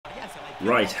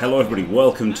Right, hello everybody,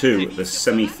 welcome to the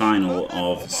semi-final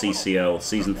of CCL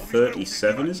Season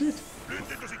 37, is it?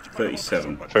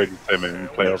 37. 37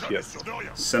 playoff, yes.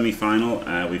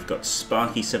 Semi-final, we've got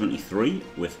Sparky 73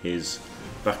 with his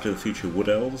Back to the Future Wood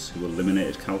Elves, who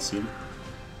eliminated Calcium.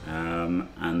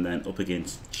 And then up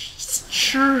against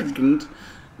Tschirgant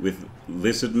with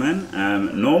Lizard Men.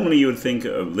 Normally you would think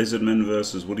Lizard Men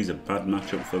versus Woody's a bad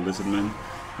matchup for Lizard Men.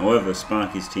 However,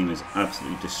 Sparky's team is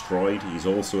absolutely destroyed. He's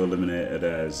also eliminated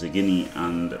Zagini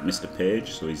and Mr.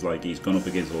 Page, so he's gone up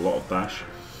against a lot of bash.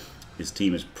 His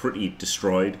team is pretty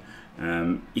destroyed.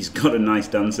 He's got a nice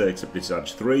dancer, except it's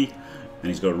Edge 3, and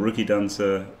he's got a rookie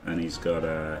dancer, and he's got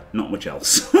not much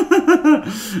else.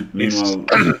 Meanwhile,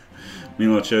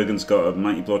 Tschirgant's got a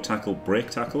Mighty Blow Tackle, Break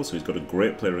Tackle, so he's got a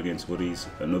great player against Woody's,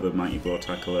 another Mighty Blow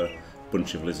Tackler,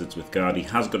 bunch of lizards with guard. He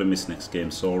has got a miss next game,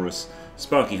 Saurus.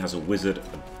 Sparky has a wizard,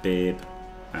 a babe,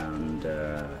 and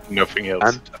nothing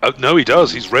else. And no, he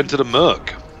does. He's rented a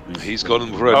merc. He's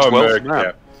gone for a 12th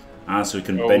man. Yeah. So he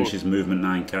can bench his movement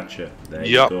 9 catcher. There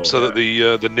you go. So that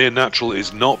the near natural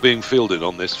is not being fielded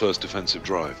on this first defensive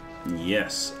drive.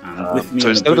 Yes, and with me so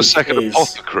instead of a second is...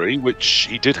 apothecary, which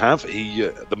he did have,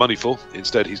 the money for.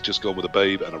 Instead, he's just gone with a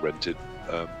babe and a rented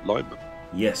lineman.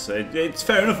 Yes, it's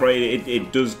fair enough, right?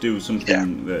 It does do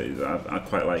something that I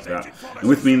quite like that. And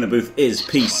with me in the booth is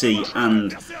PC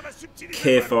and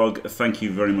KFoged. Thank you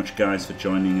very much, guys, for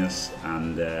joining us.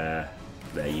 And there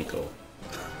you go.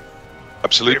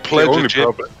 Absolute pleasure,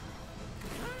 Jim.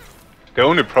 The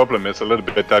only problem is a little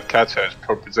bit that catcher is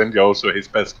representing also his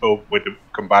best hope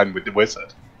combined with the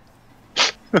wizard.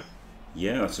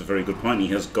 Yeah, that's a very good point. He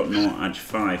has got no Edge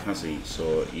 5, has he?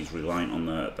 So he's reliant on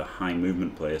the high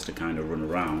movement players to kind of run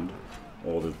around,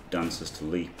 or the dancers to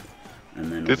leap.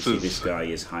 And then obviously this guy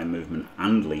is high movement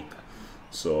and leap.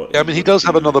 So yeah, I mean, he does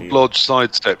have another blodge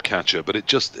sidestep catcher, but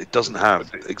it doesn't have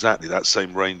exactly that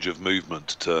same range of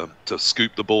movement to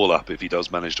scoop the ball up if he does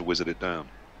manage to wizard it down.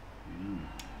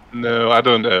 No, I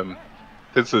don't.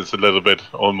 This is a little bit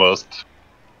almost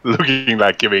looking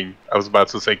like giving. I was about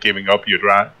to say giving up your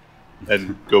drive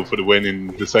and go for the win in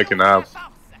the second half.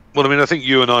 Well, I mean, I think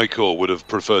you and Icor would have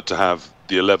preferred to have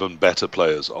the 11 better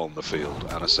players on the field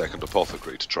and a second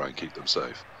apothecary to try and keep them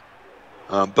safe.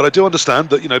 But I do understand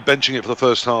that, benching it for the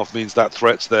first half means that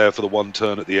threat's there for the one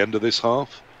turn at the end of this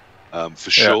half.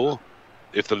 For sure,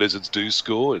 if the Lizards do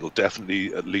score, it'll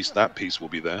definitely, at least that piece will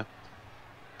be there.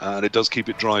 And it does keep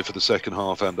it dry for the second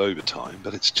half and overtime,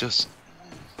 but it's just...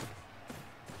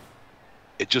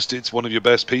 It's one of your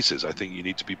best pieces. I think you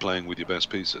need to be playing with your best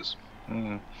pieces.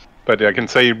 But I can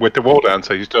say with the War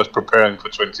Dancer, he's just preparing for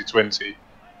 2020.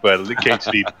 Well, the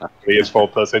KHD is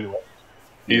 4+ anyway.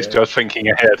 He's just thinking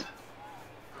ahead.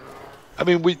 I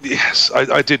mean,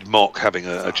 I did mock having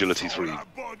an Agility 3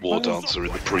 War Dancer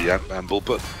in the preamble,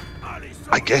 but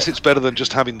I guess it's better than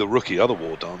just having the rookie other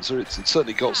War Dancer. It's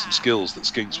certainly got some skills that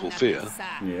Skinks will fear,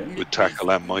 with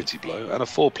Tackle and Mighty Blow, and a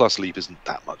 4+ leap isn't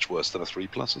that much worse than a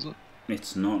 3+, is it?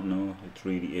 It's not, no. It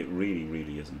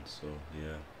really isn't. So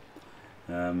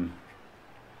yeah.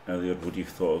 Elliot, would you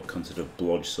consider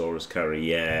Blodgesaurus carry?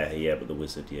 Yeah, but the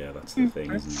wizard, that's the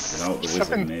thing, isn't it? Without the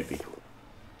wizard, maybe.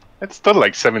 It's still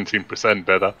like 17%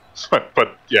 better,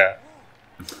 but yeah.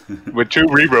 With 2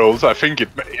 rerolls, I think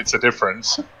it's a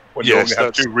difference. When you only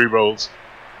have 2 rerolls.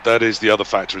 That is the other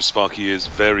factor. Is Sparky is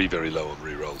very low on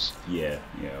rerolls. Yeah,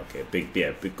 okay, big.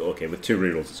 Okay, with 2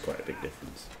 rerolls, it's quite a big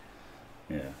difference.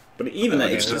 Yeah. But even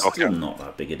that, it's still not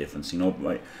that big a difference,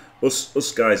 like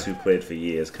us guys who played for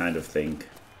years kind of think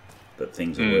that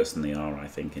things are worse than they are. I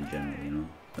think in general,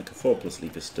 like a 4+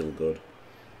 leap is still good.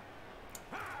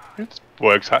 It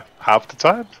works half the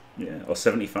time. Yeah, or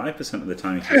 75% of the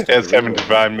time. Yeah,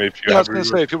 75 if you. I was going to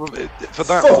say, for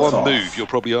that one move, you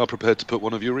probably are prepared to put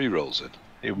one of your rerolls in.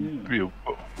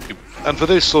 And for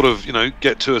this sort of,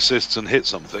 get 2 assists and hit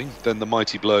something, then the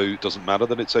Mighty Blow doesn't matter,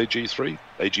 then it's AG3.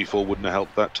 AG4 wouldn't have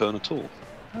helped that turn at all.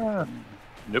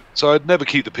 Nope. So I'd never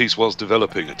keep the piece whilst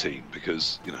developing a team,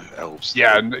 because, elves you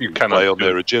cannot play on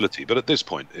their agility. But at this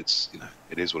point, it's,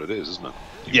 it is what it is, isn't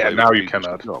it? Now you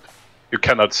cannot. You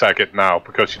cannot sack it now,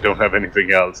 because you don't have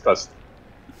anything else.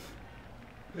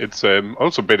 It's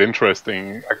also a bit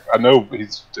interesting. I know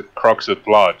he's the Crocs at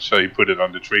blood, so he put it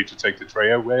on the tree to take the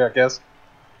tray away, I guess.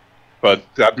 But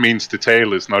that means the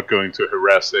tail is not going to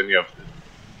harass any of them.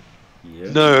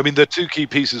 Yeah. No, I mean, they're 2 key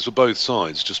pieces for both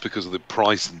sides, just because of the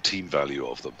price and team value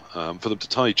of them. For them to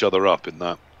tie each other up in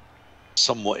that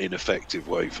somewhat ineffective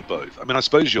way for both. I mean, I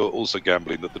suppose you're also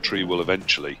gambling that the tree will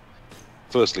eventually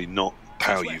firstly not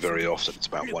power you very often. It's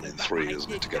about 1 in 3,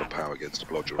 isn't it, to get a power against a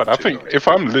blodger? But I think if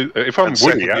I'm and Woody,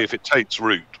 secondly, if it takes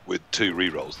root with 2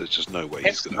 rerolls, there's just no way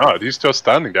he's going to. No, he's just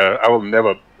standing there. I will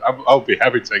never. I'll be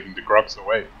happy taking the crocs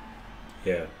away.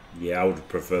 Yeah, I would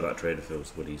prefer that trade if it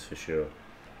was Woody's for sure.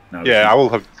 Now, Yeah, I will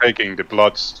have taken the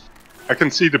bloods. I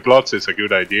can see the bloods is a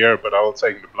good idea, but I will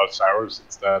take the blood sours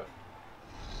instead.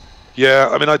 Yeah,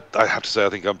 I mean, I have to say, I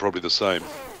think I'm probably the same.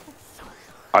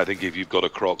 I think if you've got a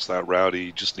Crocs that rowdy,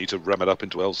 you just need to ram it up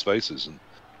into elf spaces and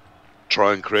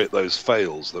try and create those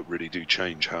fails that really do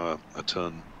change how a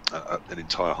turn, an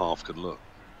entire half can look.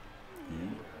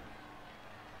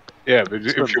 Yeah, but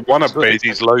if you want to bait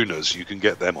these loners, you can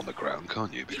get them on the ground,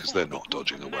 can't you? Because they're not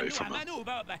dodging away from a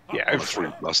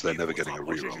 3+, they're never getting a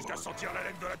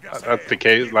reroll. That's the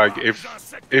case. Like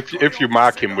if you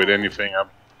mark him with anything,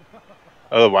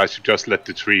 otherwise you just let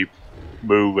the tree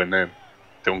move and then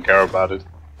don't care about it.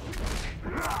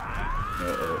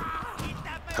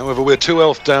 However, we're 2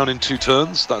 elf down in 2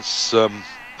 turns. That's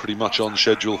pretty much on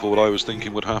schedule for what I was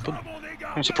thinking would happen.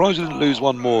 I'm surprised we didn't lose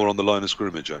 1 more on the line of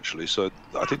scrimmage, actually. So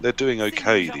I think they're doing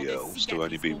okay, the elves, to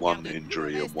only be 1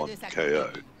 injury and 1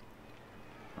 KO.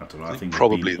 I don't know. I think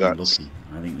probably that's.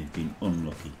 I think they've been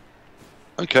unlucky.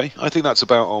 Okay, I think that's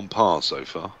about on par so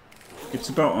far. It's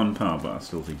about on par, but I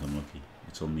still think unlucky.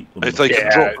 It's on the unlucky. If they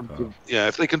can drop them,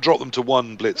 if they can drop them to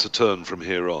 1 blitz a turn from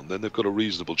here on, then they've got a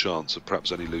reasonable chance of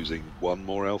perhaps only losing 1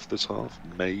 more elf this half,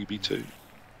 maybe 2.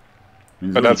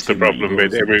 But that's the problem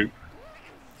with every.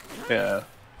 Yeah,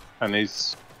 and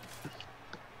he's.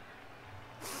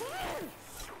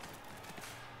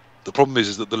 The problem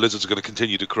is that the lizards are going to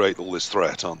continue to create all this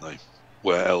threat, aren't they?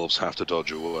 Where elves have to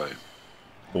dodge away.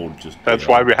 Or just. That's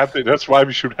why we have to. That's why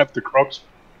we should have the crocs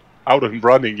out and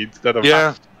running instead of.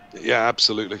 Yeah,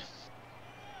 absolutely.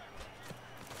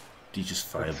 Do you just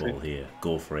fireball here?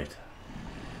 Go for it.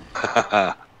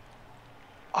 I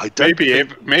don't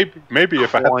maybe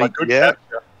if I had my good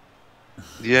catcher.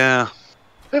 Yeah.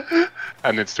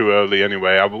 And it's too early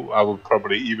anyway. I will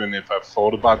probably, even if I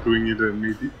thought about doing it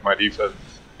in my defense,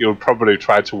 you'll probably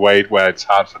try to wait where it's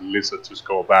hard for the lizard to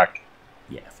score back.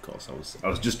 Yeah, of course. I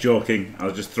was just joking. I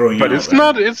was just throwing. But it's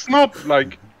not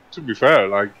like, to be fair,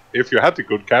 like if you had the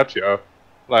good catcher,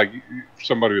 like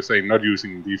somebody was saying, not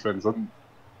using defense.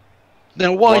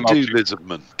 Now, why do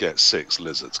lizardmen get 6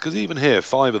 lizards? Because even here,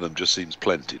 5 of them just seems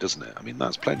plenty, doesn't it? I mean,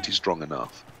 that's plenty strong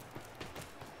enough.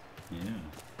 Yeah.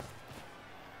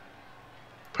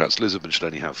 Perhaps lizardmen should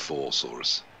only have 4,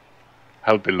 Saurus.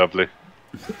 That'd be lovely.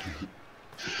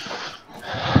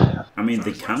 I mean,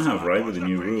 they can have, right, with the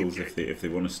new rules, if they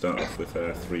want to start off with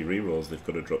 3 rerolls, they've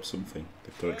got to drop something.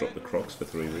 They've got to drop the crocs for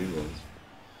 3 rerolls.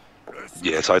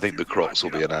 Yes, I think the Crocs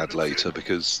will be an ad later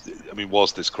because, I mean,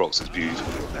 whilst this Crocs is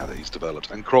beautiful now that he's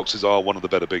developed, and Crocs are one of the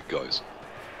better big guys.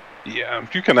 Yeah,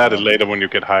 you can add it later when you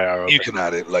get higher. You can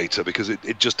add it later because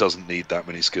it just doesn't need that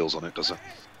many skills on it, does it?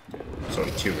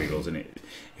 Sorry, 2 rerolls in it.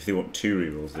 If they want 2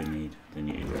 rerolls, they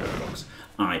need Crocs.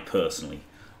 I personally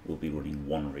will be running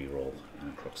 1 reroll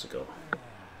and a Crocs ago.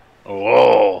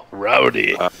 Oh,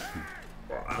 rowdy!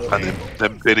 And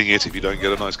then bidding it if you don't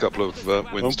get a nice couple of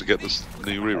wins to get this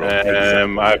new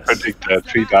reroll. I predict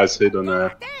 3 dice hit on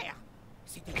a.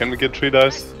 Can we get 3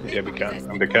 dice? Yeah, we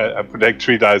can. I predict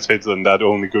 3 dice hits on that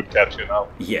only good catcher now.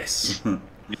 Yes.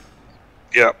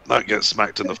 Yeah, that gets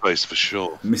smacked in the face for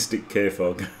sure. Mystic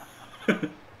KFoged.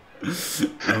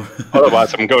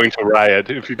 Otherwise, I'm going to riot.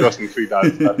 If he doesn't 3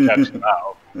 dice that catcher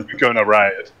now, we're going to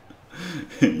riot.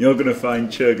 You're going to find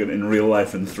Tschirgant in real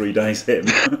life and 3 dice hit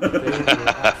him.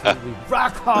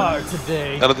 Rock hard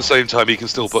today. And at the same time, he can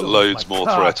still put loads more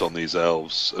threat on these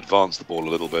elves, advance the ball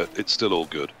a little bit. It's still all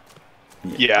good.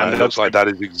 Yeah, and it looks like that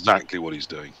is exactly what he's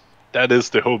doing. That is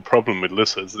the whole problem with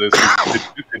lizards. They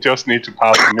just need to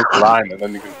pass the mid line and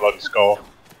then you can bloody score.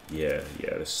 Yeah,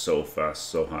 they're so fast,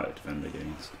 so hard to defend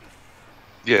against.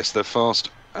 Yes, they're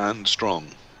fast and strong.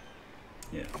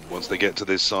 Yeah. And once they get to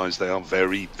this size, they are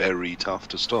very, very tough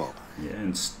to stop. Yeah,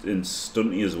 and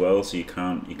stunty as well. So you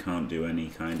can't do any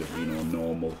kind of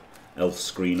normal elf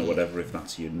screen or whatever if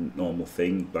that's your normal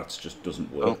thing. That just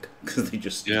doesn't work because they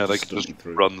just they can just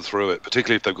run through it,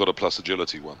 particularly if they've got a plus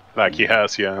agility one. Like he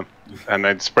has, yeah, and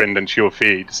then sprint and sure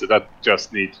feed. So that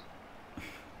just needs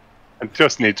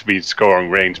to be scoring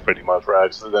range pretty much,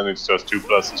 right? So then it's just 2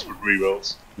 pluses with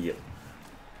rerolls. Yep.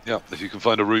 Yeah, if you can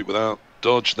find a route without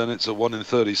dodge, then it's a 1 in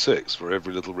 36 for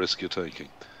every little risk you're taking.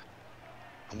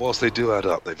 And whilst they do add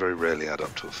up, they very rarely add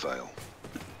up to a fail.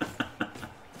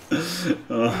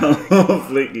 Oh,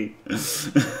 Flicky.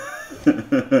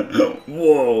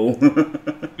 Whoa.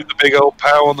 With the big old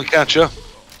pow on the catcher.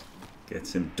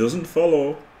 Gets him. Doesn't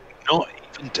follow. Not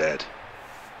even dead.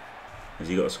 Has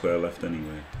he got a square left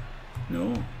anyway?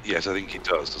 No. Yes, I think he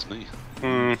does, doesn't he?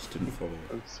 Just didn't follow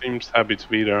it. It seems happy to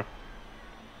be there.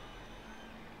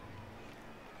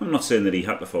 I'm not saying that he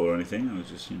had to follow anything. I was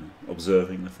just, you know,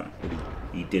 observing the fact that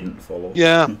he didn't follow.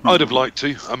 Yeah, I'd have liked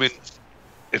to. I mean,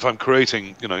 if I'm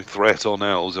creating, you know, threat on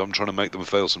elves, I'm trying to make them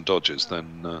fail some dodges,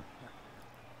 then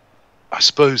I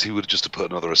suppose he would have just have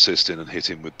put another assist in and hit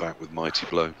him back with Mighty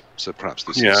Blow. So perhaps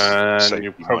this is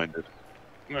safety-minded.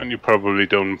 And you probably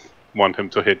don't want him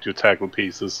to hit your tackle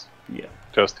pieces. Yeah.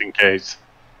 Just in case.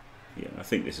 Yeah, I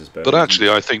think this is better. But actually,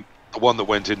 I think the one that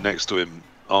went in next to him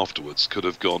afterwards could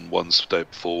have gone one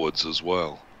step forwards as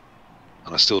well.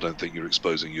 And I still don't think you're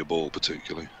exposing your ball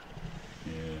particularly.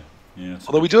 Yeah.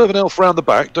 Although we do have an elf round the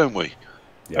back, don't we?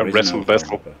 Yeah, A wrestle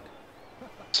vessel.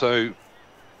 So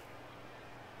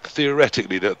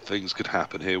theoretically, that things could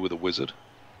happen here with a wizard.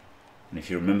 And if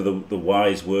you remember the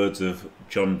wise words of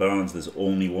John Barnes, there's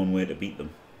only one way to beat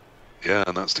them. Yeah,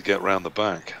 and that's to get round the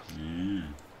back. Yeah.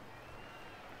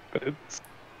 But it's...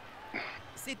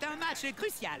 He's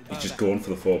just going for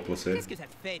the 4+ here.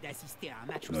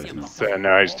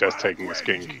 no, he's just taking a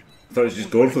skink. I thought he was just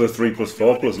going for the 3+,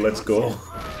 4+, let's go.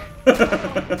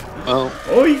 Well,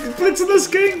 oh, he's blitzing the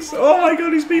skinks! Oh my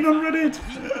god, he's been unreaded!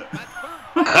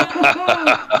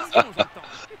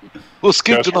 well,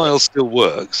 skink denial still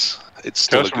works. It's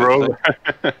still Just a good roll.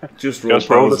 thing. Just roll Just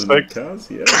roll the 1,000 sticks.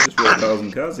 cars, yeah. Just roll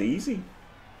 1,000 cars, easy.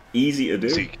 Easy to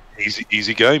do.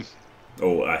 Easy game.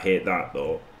 Oh, I hate that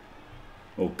though.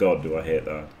 Oh god, do I hate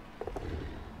that.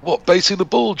 What, basing the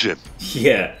ball, Jim?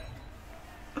 Yeah.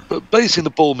 But basing the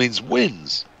ball means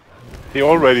wins. He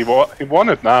already won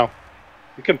it now.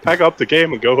 You can pack up the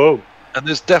game and go home. And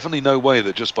there's definitely no way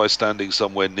that just by standing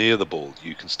somewhere near the ball,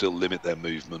 you can still limit their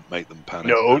movement, make them panic.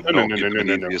 No. Give them an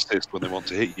easy assist when they want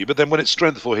to hit you. But then when it's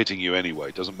strength for hitting you anyway,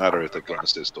 it doesn't matter if they've got an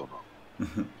assist or not.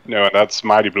 No, that's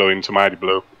Mighty Blow into Mighty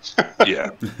Blow.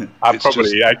 Yeah. I'll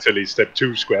probably actually step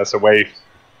 2 squares away.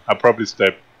 I'll probably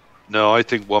step... No, I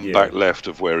think one back left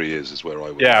of where he is where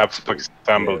I would. Yeah, for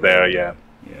example, there, yeah.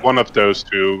 One of those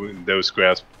two, those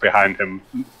squares behind him.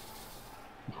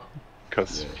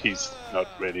 Because he's not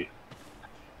ready.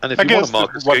 And if I you want guess to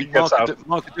mark a what he skink, gets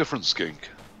mark a different skink.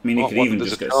 I mean, he Mark could one even that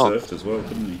just there's get a card. surfed as well,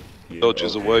 couldn't he? Yeah.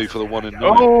 Dodges away for the 1 in 9.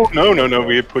 Oh, no,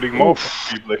 we're putting more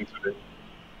people into it.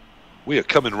 We are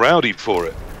coming rowdy for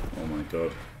it. Oh my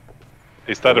god.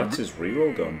 Is that That's his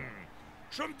reroll gone.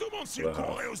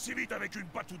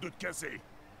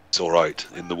 It's alright.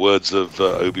 In the words of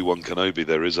Obi-Wan Kenobi,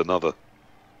 there is another.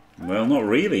 Well, not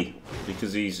really,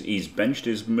 because he's benched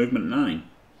his movement 9.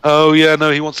 Oh yeah,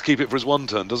 no, he wants to keep it for his 1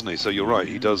 turn, doesn't he? So you're right,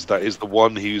 he does. That is the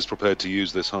one he was prepared to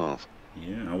use this half.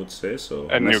 Yeah, I would say so.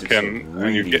 And Unless you it's can- a and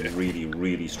really, you get-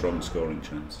 really strong scoring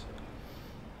chance.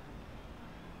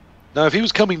 Now, if he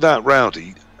was coming that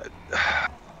rowdy, I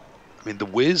mean, the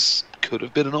whiz could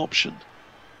have been an option.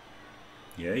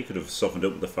 Yeah, he could have softened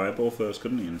up with the fireball first,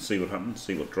 couldn't he, and see what happens,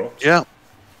 see what drops. Yeah.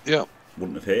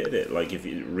 Wouldn't have hated it. Like if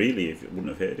it wouldn't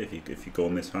have hated it if you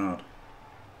going this hard.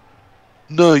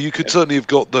 No, you could certainly have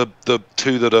got the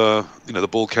 2 that are, you know, the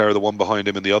ball carrier, the one behind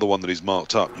him, and the other one that he's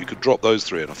marked up. You could drop those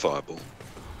 3 in a fireball.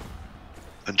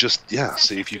 And just,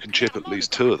 see if you can chip at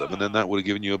least 2 of them, and then that would have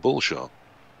given you a ball shot.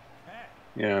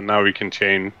 Yeah, now we can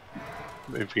chain.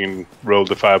 If you can roll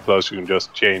the 5+, you can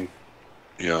just chain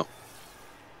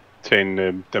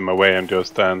them away and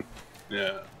just stand.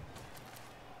 Yeah.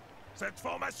 Let's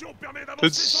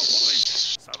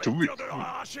do it.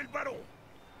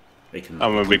 They can,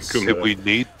 I'm a big surf. Did we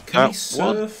need Can he that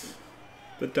surf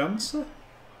the dancer?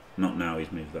 Not now. He's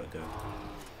moved that guy.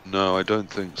 No, I don't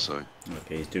think so.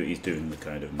 Okay, he's doing the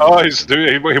kind of. Oh, he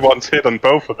wants hit on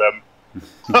both of them.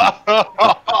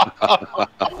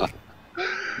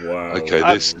 Wow. Okay,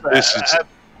 this is...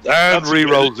 And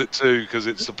re-rolls it too, because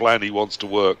it's the plan he wants to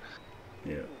work.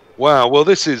 Yeah. Wow, well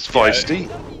this is feisty.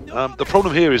 The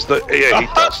problem here is that,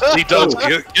 he does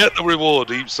get the reward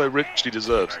he so richly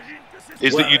deserves.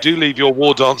 Is that you do leave your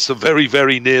war dancer very,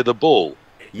 very near the ball.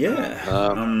 Yeah.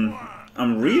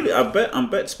 I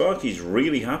bet Sparky's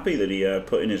really happy that he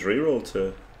put in his reroll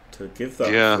to give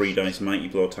that 3 dice mighty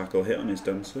blow tackle hit on his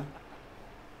dancer.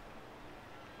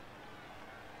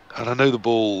 And I know the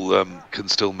ball can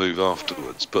still move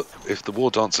afterwards, but if the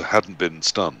war dancer hadn't been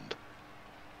stunned,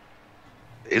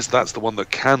 that's the one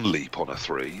that can leap on a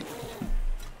 3.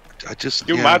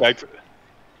 You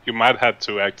might have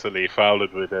to actually foul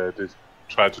it with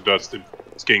try to dodge the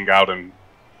skink out and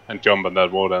jump on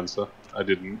that war dancer. I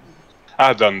didn't. I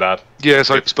had done that. Yes,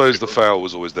 I suppose the foul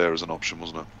was always there as an option,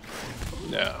 wasn't it?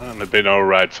 Yeah, and it'd been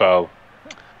alright foul.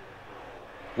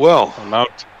 Well,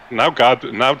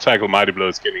 now tackle Mighty Blow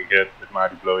is getting hit with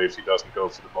Mighty Blow if he doesn't go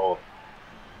for the ball.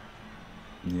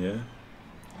 Yeah.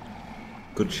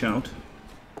 Good shout.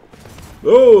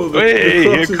 Oh, hey,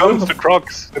 here comes the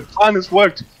Crocs. The plan has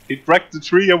worked. He dragged the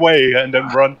tree away and then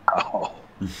run. Oh.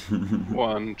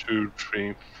 1, 2,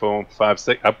 3, 4, 5,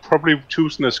 6. I'm probably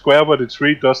choosing a square where the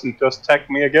tree doesn't just tag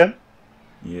me again.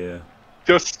 Yeah.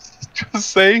 Just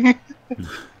saying.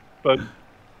 But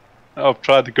I've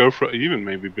tried to go for it. Even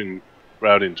maybe been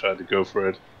routing tried to go for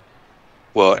it.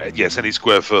 Well, yes, any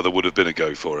square further would have been a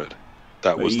go for it.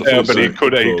 That was the but he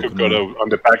could go on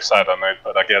the backside on it.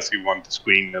 But I guess he wanted to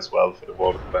screen as well for the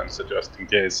water fencer just in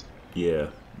case. Yeah,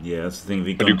 that's the thing.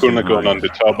 But you couldn't have gone on the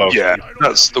top of yeah,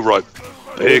 that's the right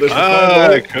pick.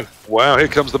 Wow, here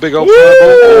comes the big old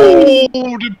fireball.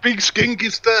 Oh, the big skink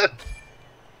is there.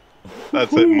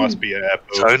 That's it. Must be an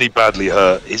apple. Tony badly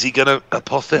hurt. Is he gonna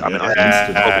apoth it? I mean,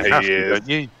 he is. Don't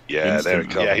you? Yeah, there it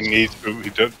comes. Yeah, he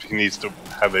needs to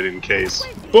have it in case.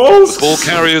 Balls! The ball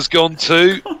carrier's gone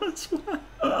too.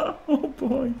 Oh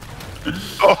boy.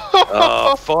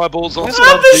 Fireballs on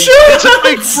Sparky. It's a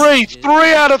big 3.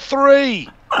 3 out of 3.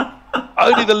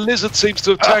 Only the lizard seems to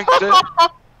have tanked it.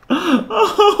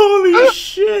 Holy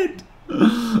shit!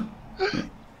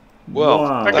 Well,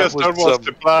 wow. I guess that was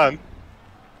the plan.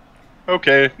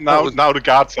 Okay, now the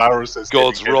God's Cyrus is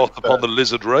God's wrath upon the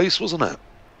lizard race, wasn't it?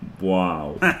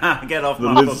 Wow. Get off the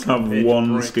lizards have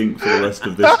one skink for the rest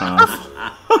of this half.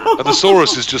 And the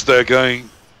Saurus is just there going,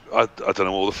 I don't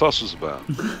know what all the fuss was about.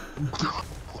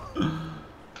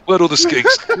 Where'd all the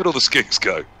skinks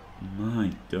go?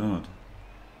 My God.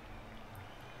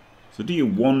 So do you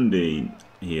 1D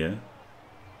here?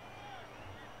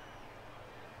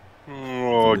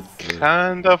 Oh,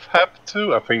 kind of have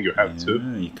to. I think you have to.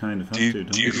 Yeah, you kind of have to.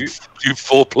 Do you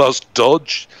 4+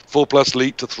 dodge, 4+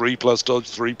 leap to 3+ dodge,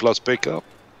 3+ pickup?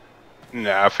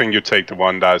 Nah, I think you take the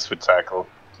 1 dice for tackle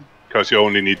because you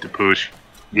only need to push.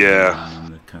 Yeah.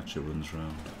 And the catcher runs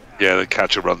round. Yeah, the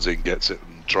catcher runs in, gets it,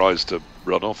 and tries to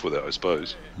run off with it, I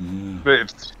suppose.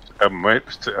 But oh,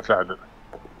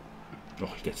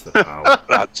 he gets the power.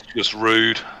 That's just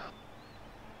rude.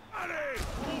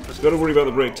 He's got to worry about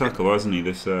the break tackle, hasn't he?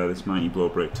 This mighty blow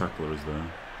break tackler is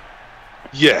there.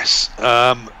 Yes,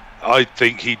 I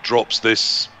think he drops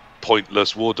this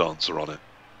pointless war dancer on it.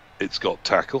 It's got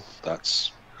tackle.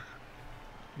 That's.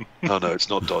 Oh no, it's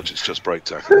not dodge. It's just break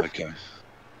tackle. Okay.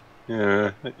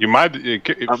 Yeah, you might.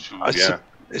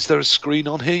 Is there a screen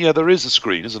on here? Yeah, there is a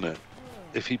screen, isn't it?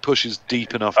 If he pushes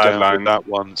deep enough down with that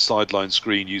one sideline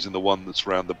screen using the one that's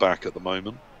round the back at the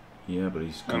moment. Yeah, but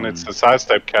he's gone. And it's a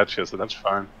sidestep catcher, so that's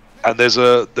fine. And there's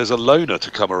a loner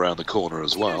to come around the corner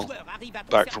as well,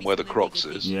 back from where the Crocs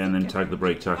is. Yeah, and then tag the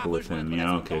break tackle with him.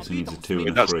 Yeah, okay, so he needs a 2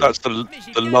 and a 3. That's the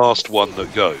last one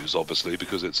that goes, obviously,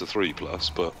 because it's a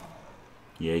 3+. But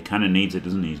yeah, he kind of needs it,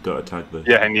 doesn't he? He's got to tag the.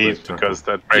 Yeah, he needs because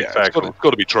that break tackle. It's got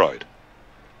to be tried.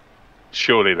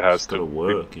 Surely it has to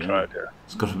work. Yeah, tried, yeah.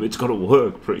 It's got to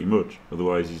work pretty much.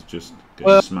 Otherwise, he's just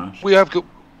getting smashed. We are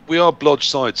blodge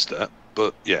sidestep.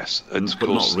 But yes, it's but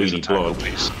not really blodge.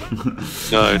 Piece.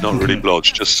 No, not really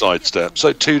blodge, just sidestep.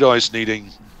 So 2 dice needing.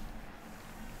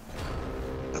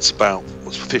 That's about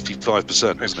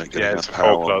 55%, isn't it? Yeah, it's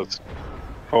 4+.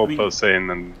 4+ in,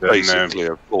 and then, basically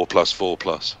a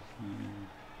 4+4+.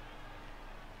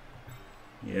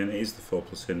 Yeah, and it is the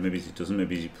 4+ in. Maybe he doesn't.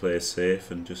 Maybe he plays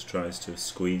safe and just tries to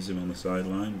squeeze him on the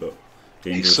sideline. But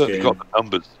he's certainly got the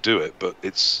numbers to do it. But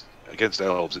it's against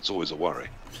elves. It's always a worry.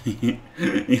 He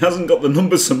hasn't got the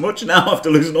numbers so much now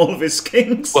after losing all of his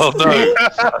skinks. Well, no,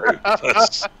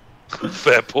 that's a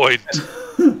fair point.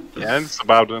 Yeah, it's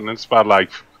about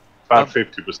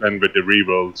 50% with the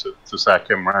reroll to sack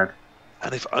him, right?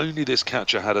 And if only this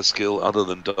catcher had a skill other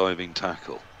than diving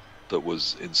tackle that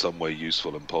was in some way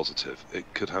useful and positive, it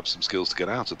could have some skills to get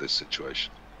out of this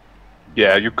situation.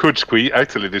 Yeah, you could squeeze.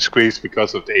 Actually, the squeeze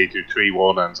because of the 83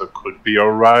 war dancer could be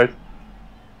alright.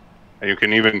 And you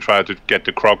can even try to get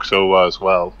the Crocs over as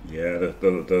well. Yeah,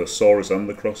 the Saurus and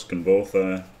the Crocs can both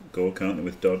go counter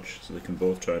with dodge, so they can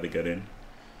both try to get in.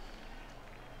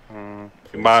 You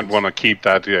might want to keep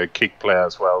that kick player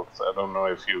as well. So I don't know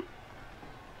if you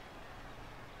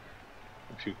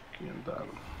can that.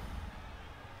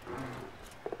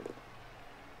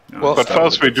 Well, but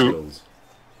first we do.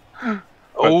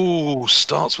 Oh,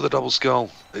 starts with a double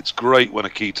skull. It's great when a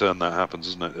key turn that happens,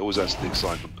 isn't it? It always adds to the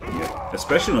excitement. Yeah,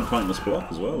 especially on a pointless block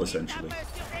as well, essentially.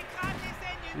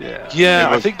 Yeah,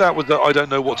 I think that was the I don't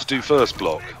know what to do first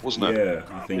block, wasn't it? Yeah,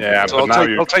 I think. Yeah, so but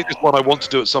I'll take this one I want to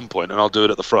do at some point, and I'll do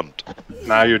it at the front.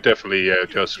 Now you definitely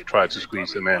just try to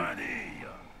squeeze them in. I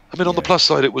mean, on the plus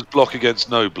side, it was block against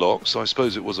no block, so I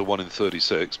suppose it was a 1 in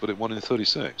 36, but it won in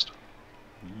 36.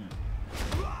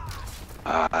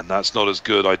 And that's not as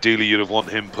good. Ideally, you'd have want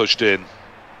him pushed in.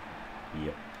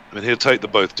 Yep. I mean, he'll take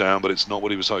them both down, but it's not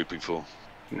what he was hoping for.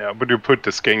 No, but you put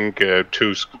the skink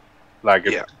like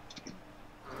yeah.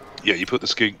 Yeah, you put the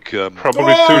skink.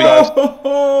 Probably too last.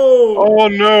 Oh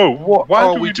no! Why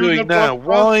are we doing now?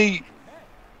 Why?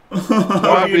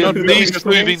 Why are we at least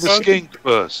moving the skink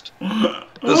first?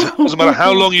 Doesn't matter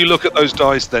how long you look at those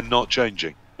dice; they're not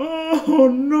changing. Oh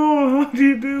no! How do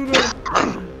you do that?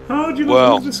 How do you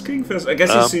move the skink first? I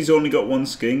guess he's only got one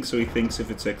skink, so he thinks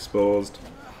if it's exposed. Do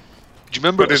you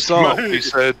remember at the start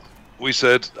we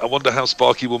said, I wonder how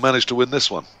Sparky will manage to win this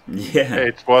one? Yeah.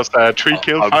 It was a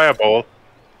 3-kill fireball.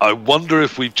 I wonder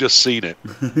if we've just seen it. A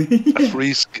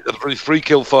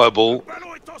 3-kill fireball,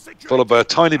 followed by a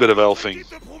tiny bit of elfing,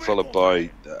 followed by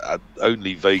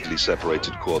only vaguely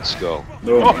separated quad skull.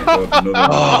 Oh my god,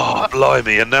 oh,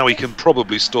 blimey, and now he can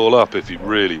probably stall up if he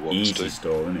really wants to. Easy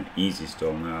stall, isn't it? Easy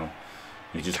stall now.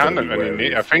 You just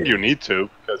I think you need to,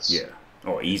 because... Yeah.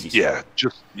 Oh, easy stall. Yeah,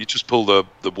 you just pull the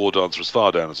War Dancer as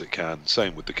far down as it can,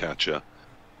 same with the catcher,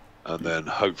 and then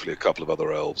hopefully a couple of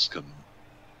other elves can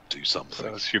do something.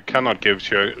 Because you cannot give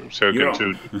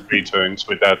Tschirgant 2-3 turns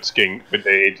with that skink, with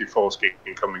the 84 skink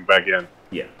coming back in.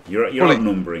 Yeah, you're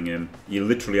outnumbering him. You're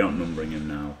literally outnumbering him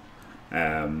now.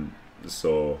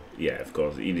 So yeah, of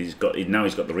course, he's got the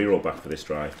reroll back for this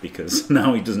drive because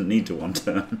now he doesn't need to one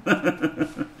turn.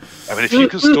 I mean, if you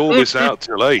can stall this out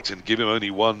till 8 and give him only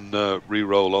one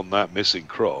reroll on that missing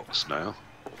Crocs now,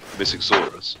 missing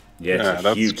Saurus. Yeah, it's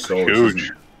a huge Saurus, isn't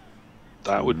it?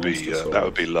 That would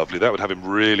be lovely. That would have him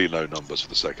really low numbers for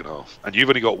the second half, and you've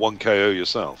only got 1 KO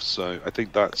yourself. So I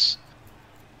think that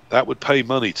would pay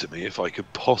money to me if I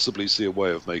could possibly see a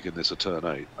way of making this a turn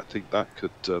 8. I think that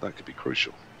could be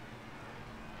crucial.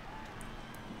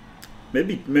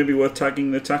 Maybe we're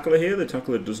tagging the tackler here. The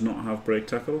tackler does not have break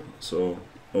tackle, so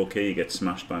okay, you get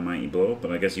smashed by Mighty Blow.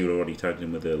 But I guess you would already tagged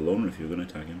him with a loner if you were going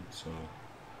to tag him. So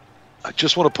I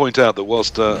just want to point out that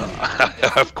whilst I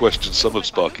have questioned some of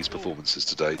Sparky's performances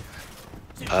today,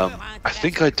 I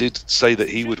think I did say that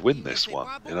he would win this one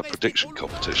in a prediction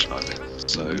competition. I think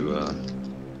so.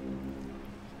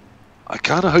 I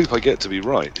kind of hope I get to be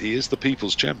right. He is the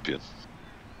people's champion.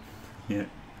 Yeah.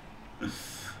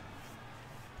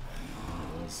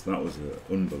 That was an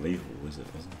unbelievable wizard,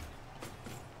 wasn't it?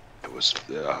 It was.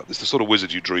 It's the sort of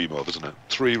wizard you dream of, isn't it?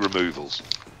 3 removals.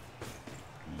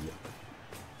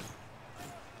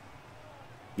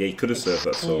 Yeah, he could have served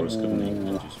that Saurus, couldn't he?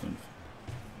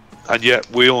 And yet,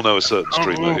 we all know a certain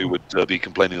streamer who would be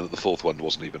complaining that the 4th one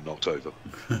wasn't even knocked over.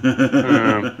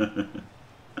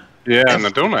 Yeah, and I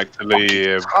don't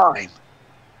actually.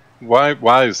 Why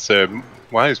is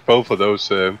both of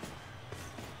those?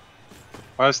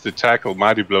 Why is the tackle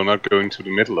Mighty Blow not going to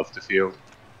the middle of the field?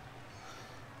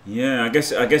 Yeah, I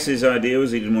guess his idea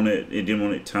was he didn't want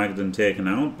it tagged and taken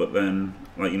out, but then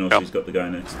so he's got the guy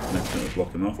next to him to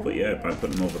block him off. But yeah, by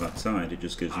putting him over that side, it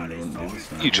just gives him the run to the other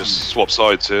side. You just swap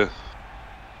sides here.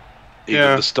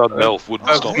 Even the stun elf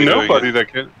wouldn't stop me doing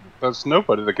it. There's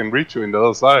nobody that can reach you in the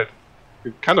other side.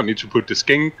 You kind of need to put the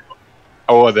skink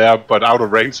over there, but out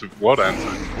of range of War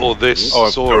Dancer. Or this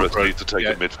Saurus needs to take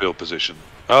a midfield position.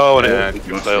 Oh, and it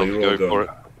failed to go for it.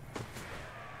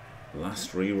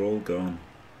 Last reroll gone.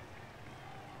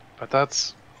 But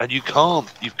that's... And you can't.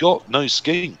 You've got no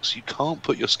skinks. You can't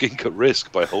put your skink at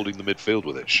risk by holding the midfield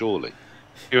with it, surely.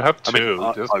 You have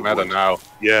to. It doesn't matter now.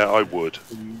 Yeah, I would.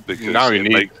 Because now you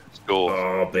need... Score.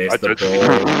 Oh, base the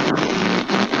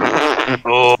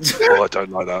ball. I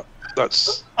don't like that.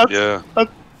 That's... Yeah.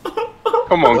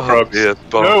 Come on, Crocs. Yeah,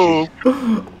 no.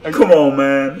 Come on,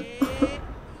 man.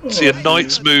 See, a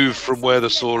knight's move from where the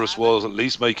Saurus was, at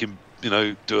least make him,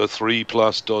 do a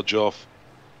 3+ dodge off.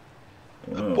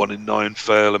 And 1 in 9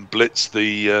 fail and blitz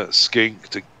the skink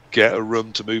to get a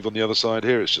room to move on the other side.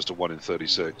 Here it's just a 1 in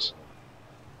 36.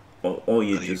 Or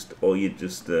you just 1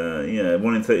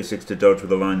 in 36 to dodge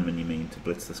with a lineman, you mean, to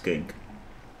blitz the skink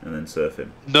and then surf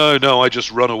him? No, I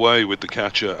just run away with the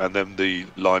catcher and then the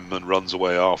lineman runs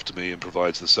away after me and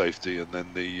provides the safety, and then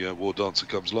the War Dancer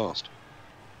comes last.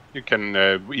 You can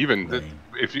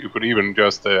if you could even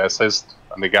just assist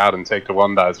on the guard and take the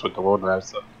 1 dice with the War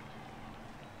Dancer.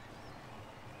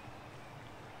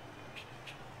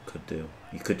 Could do.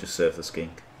 You could just surf the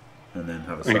skink and then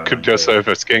have a. You could just surf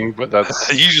a skink, but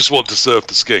that's. You just want to surf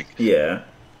the skink. Yeah.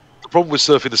 The problem with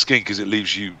surfing the skink is it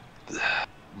leaves you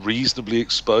reasonably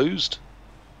exposed.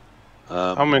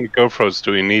 How many GoPros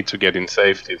do we need to get in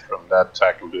safety from that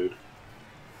tackle, dude?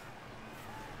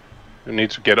 You need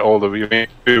to get all the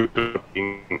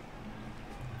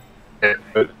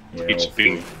each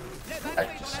being.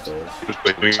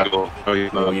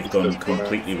 Oh, you've gone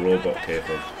completely robot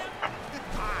KFoged.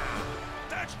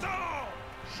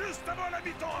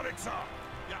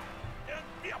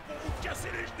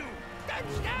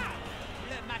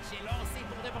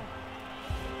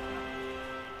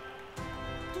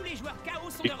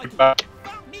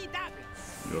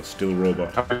 You're still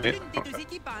robot.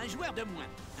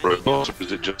 Robot, or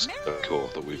is it just a core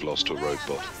that we've lost to a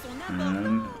robot?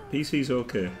 PC's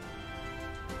okay.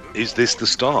 Is this the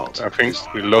start? I think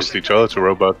we lost each other to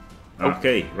robot.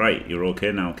 Okay, right, you're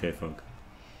okay now, KFoged.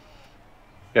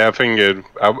 Yeah, I think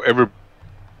every.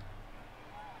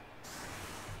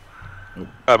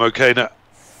 I'm okay now.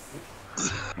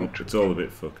 Oh, it's all a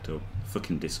bit fucked up.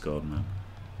 Fucking Discord, man.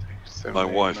 My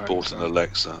wife bought an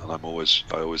Alexa, and I always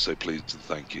say please and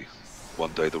thank you.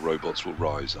 One day the robots will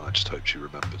rise, and I just hope she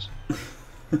remembers.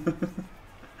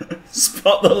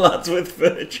 Spot the lads with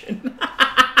Virgin.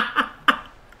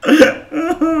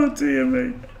 Oh dear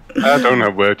me. I don't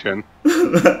have Virgin.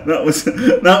 that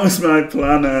was my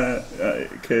plan.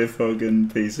 KFoged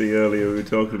and PC earlier. We were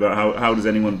talking about how does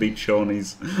anyone beat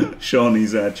Shawnee's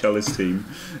Chalice team,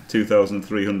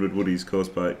 2,300 Woodies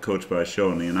coached by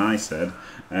Shawnee, and I said,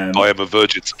 I am a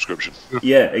Virgin subscription.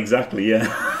 Yeah, exactly. Yeah.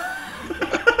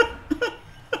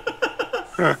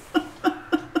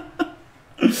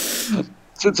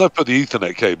 Since I put the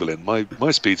Ethernet cable in,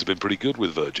 my speeds have been pretty good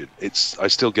with Virgin. I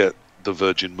still get the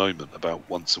Virgin moment about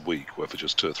once a week, where for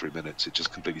just 2 or 3 minutes it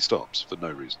just completely stops for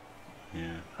no reason.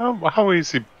 Yeah. How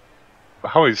is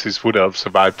his Wood Elf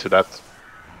survived to that?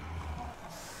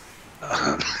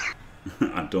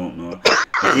 I don't know.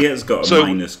 He has got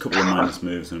a couple of minus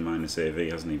moves and a minus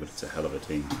AV, hasn't he? But it's a hell of a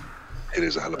team. It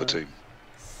is a hell of a team.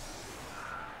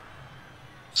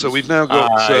 So we've now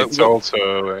got it's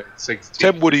also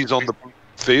 16. 10 Woodies on the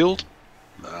field.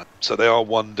 So they are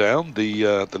 1 down.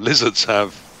 The lizards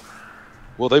have.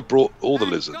 Well, they brought all the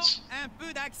lizards.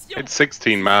 It's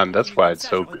 16 man. That's why it's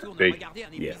so big.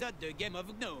 Yeah.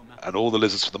 And all the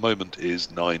lizards for the moment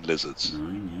is 9 lizards.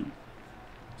 9, yeah.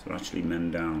 So actually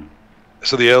men down.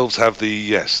 So the elves have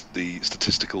the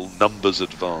statistical numbers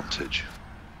advantage.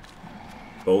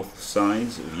 Both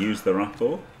sides have used their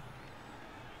apple.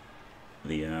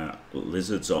 The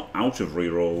lizards are out of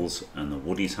rerolls and the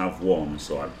woodies have 1,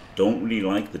 so I don't really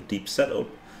like the deep setup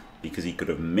because he could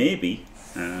have maybe,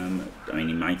 I mean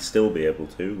he might still be able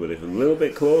to, but if a little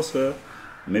bit closer,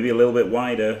 maybe a little bit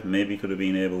wider, maybe could have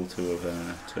been able to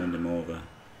have turned him over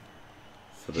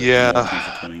for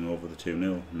the turning over the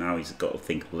 2-0. Now he's got to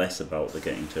think less about the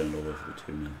getting turned over for the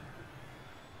 2-0.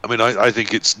 I mean, I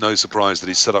think it's no surprise that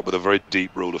he's set up with a very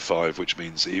deep rule of 5, which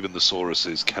means even the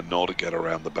Sauruses cannot get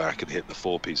around the back and hit the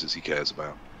 4 pieces he cares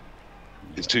about.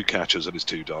 His 2 catchers and his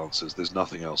 2 dancers. There's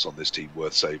nothing else on this team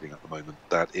worth saving at the moment.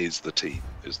 That is the team,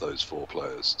 is those 4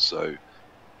 players. So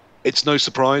it's no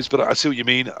surprise, but I see what you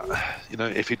mean. You know,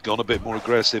 if he'd gone a bit more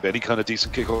aggressive, any kind of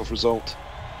decent kickoff result,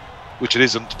 which it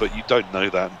isn't, but you don't know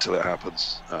that until it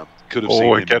happens. Could have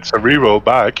seen he gets a reroll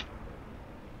back.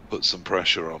 Put some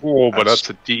pressure on. Oh, but that's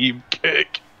a deep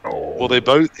kick. Oh. Well, they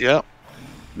both, yeah.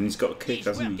 And he's got a kick,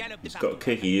 hasn't he? He's got a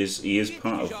kick. He is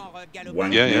part of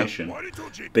Wank Nation.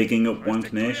 Bigging up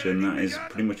Wank Nation. That is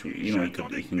pretty much, you know,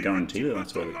 he can guarantee that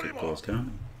that's where the kick goes, can't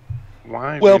he?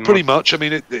 Why? Well, pretty much. I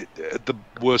mean, at the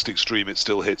worst extreme, it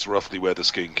still hits roughly where the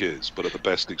skink is, but at the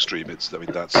best extreme, that's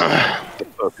the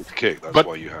perfect kick. That's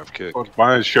why you have kick. But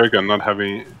why is Tschirgant not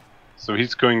having? So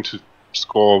he's going to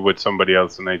score with somebody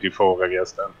else in 84, I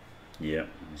guess then. Yeah,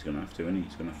 he's going to have to, isn't he?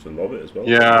 He's going to have to lob it as well.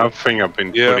 Yeah, I think I've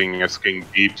been putting a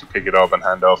skink deep to pick it up and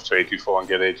hand off to 84 and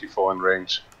get 84 in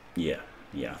range. Yeah,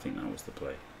 I think that was the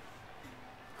play.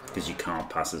 Because you can't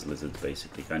pass as lizards,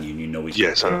 basically, can you? You know he's.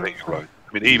 Yes, I think you're right.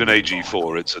 I mean, even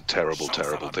AG4, it's a terrible,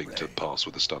 terrible thing to pass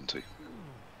with a stunty.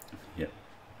 Yeah.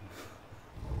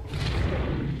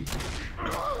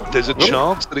 There's a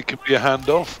chance that it could be a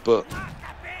handoff, but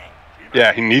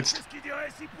yeah, he needs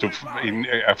to.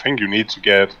 I think you need to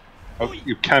get.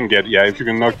 You can get. Yeah, if you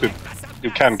can knock it,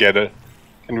 you can get it.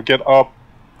 Can you get up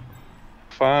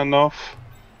far enough?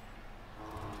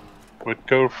 Would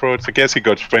go for it. I guess he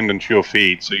got sprint on your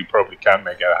feet, so you probably can't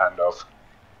make a handoff.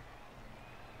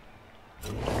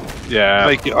 Yeah.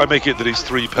 I make it that he's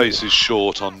 3 paces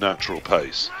short on natural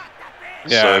pace.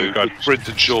 Yeah, so with sprint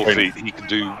and short feet, he can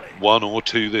do 1 or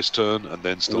 2 this turn, and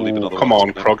then still leave another. Come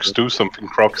on, Crocs, do something,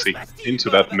 Croxy,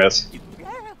 into that mess.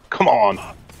 Come on.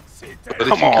 But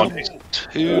come on.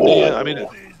 I mean,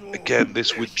 again,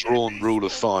 this withdrawn rule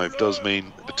of 5 does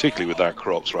mean, particularly with that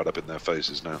Crocs right up in their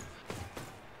faces now.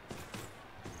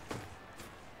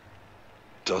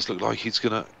 Does look like he's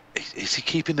gonna. Is he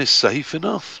keeping this safe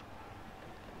enough?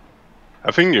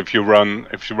 I think if you run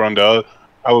the,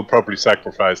 I would probably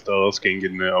sacrifice the other skink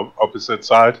in the opposite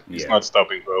side. He's not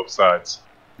stopping both sides.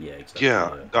 Yeah, exactly.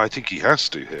 Yeah, I think he has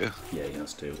to here. Yeah, he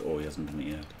has to, or he hasn't done it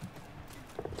yet.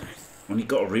 When you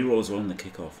got a reroll as well on the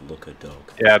kickoff, look a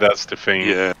dog. Yeah, that's the thing.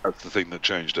 Yeah, that's the thing that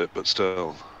changed it, but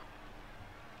still.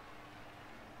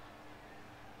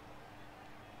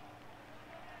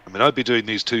 I mean, I'd be doing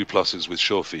these 2+ with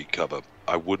sure feet cover.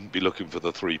 I wouldn't be looking for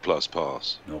the 3+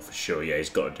 pass. No, for sure. Yeah, he's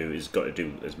got to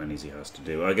do as many as he has to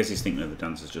do. I guess he's thinking of the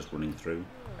dancers just running through.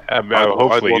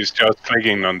 Hopefully, he's just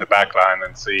flicking on the back line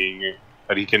and seeing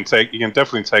that he can take. He can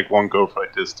definitely take one go for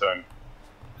it this turn,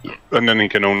 and then he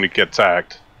can only get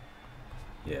tagged.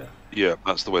 Yeah. Yeah,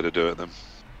 that's the way to do it then.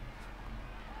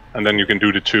 And then you can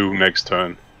do the 2 next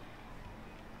turn.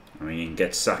 I mean, you can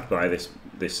get sacked by this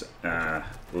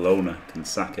loner can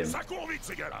sack him.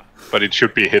 But it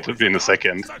should be hit in a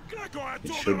second.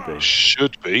 It should be.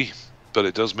 Should be, but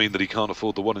it does mean that he can't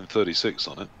afford the 1 in 36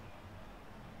 on it.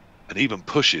 And even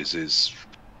pushes it's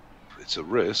a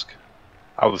risk.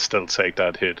 I will still take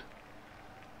that hit.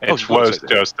 It's worth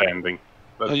just ending.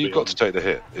 No, you've got to take the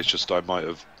hit. It's just I might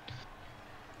have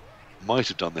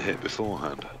done the hit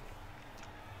beforehand.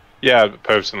 Yeah,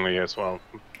 personally as well.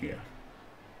 Yeah.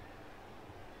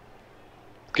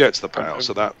 Gets the power,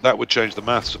 so that would change the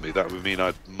maths for me. That would mean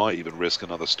I might even risk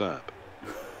another stab.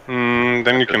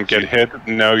 Then you can get hit.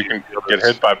 No, you can get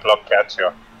hit by block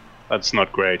catcher. That's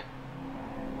not great.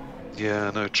 Yeah,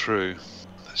 no, true.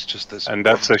 That's just this. And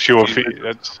that's a sure feed.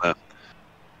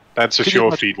 That's a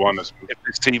sure feed one. If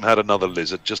this team had another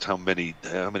lizard, just how many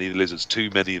lizards? Too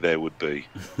many there would be.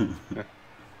 The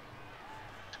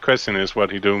question is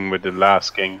what you're doing with the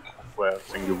last king, where I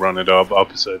think you run it up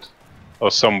opposite. Or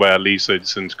somewhere at least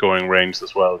it's in scoring range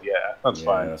as well. Yeah, that's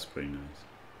fine. That's pretty nice.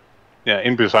 Yeah,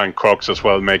 in behind Crocs as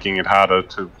well, making it harder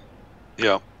to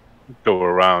go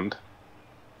around.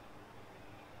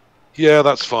 Yeah,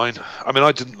 that's fine. I mean,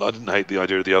 I didn't hate the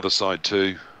idea of the other side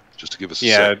too, just to give us a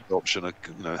second option.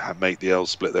 Make the L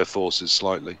split their forces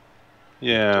slightly.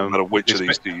 Yeah. No matter which of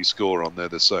these do you score on, they're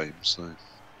the same. So.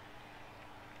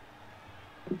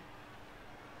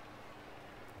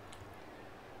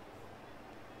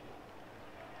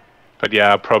 But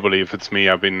yeah, probably if it's me,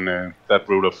 I've been that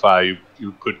rule of 5.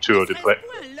 You put two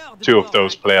of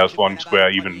those players one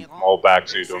square even more back,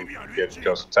 so you don't get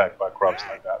just attacked by crops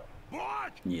like that.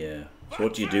 Yeah. So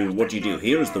what do you do? What do you do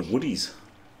here? Is the woodies?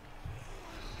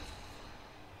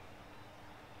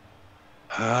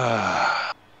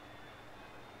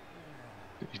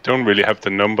 You don't really have the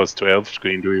numbers to elf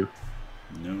screen, do you?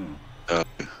 No.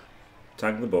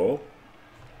 Tag the ball.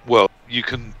 Well, you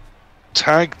can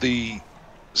tag the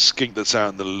skink that's out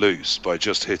in the loose by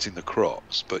just hitting the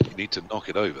crops, but you need to knock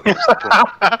it over. That's the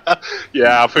problem.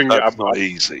 Yeah, I think that's not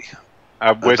easy.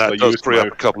 I've wished that does free up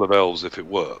a couple of elves if it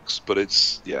works, but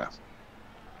it's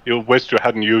You wished you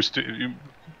hadn't used.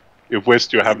 You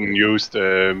wished you hadn't used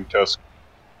just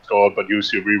score, but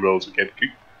use your reroll to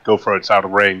go for it's out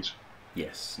of range.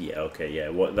 Yes. Yeah. Okay. Yeah.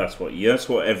 That's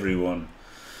what everyone.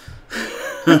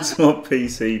 That's what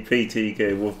PC,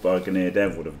 PTK, Wolfbark, and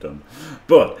Dev would have done.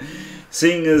 But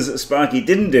seeing as Sparky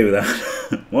didn't do that,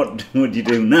 what would you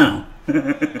do now?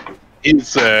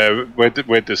 He's with the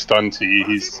stunty.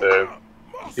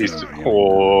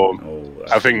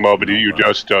 I think Morbid, you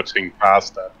just judging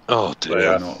past that. Oh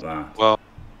dear, not that. Well,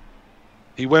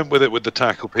 he went with it with the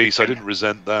tackle piece. I didn't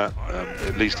resent that.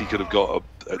 At least he could have got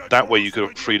that way. You could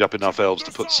have freed up enough elves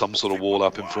to put some sort of wall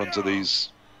up in front of these.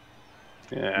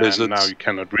 Yeah, and now you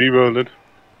cannot reroll it.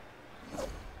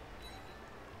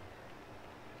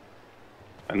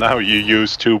 And now you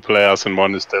use 2 players and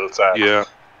one is still sad. Yeah.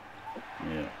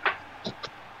 Yeah.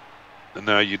 And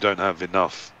now you don't have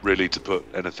enough really to put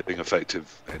anything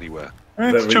effective anywhere.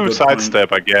 It's 2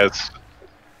 sidestep, I guess.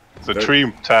 So 3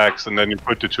 attacks, and then you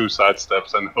put the 2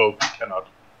 sidesteps and hope you cannot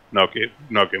knock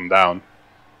him down.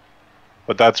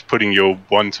 But that's putting your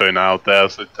 1 turn out there,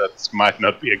 so that might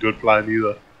not be a good plan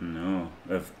either. No.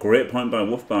 A great point by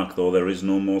Wolfbark, though. There is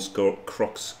no more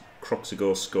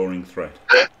Croxigo scoring threat.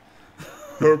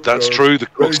 That's true. The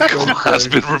Croxigo has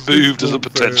been removed as a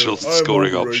potential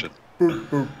scoring option.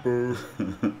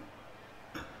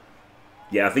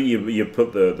 Yeah, I think you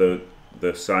put the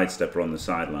sidestepper on the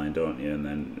sideline, don't you? And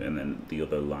then the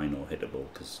other line or hittable,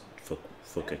 because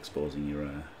fuck exposing your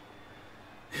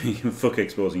fuck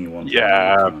exposing your one.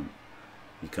 Yeah.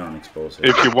 You can't expose him.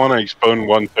 If you want to expose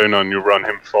 1 turn on, you run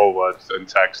him forward and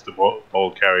tax the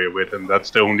ball carrier with him.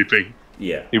 That's the only thing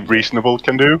he reasonable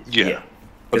can do. Yeah.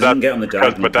 But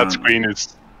that screen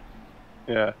is...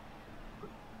 Yeah.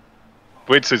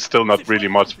 Which is still not really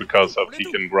much because he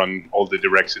can run all the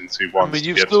directions he wants. I mean,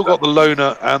 you've still got the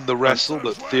loner and the wrestle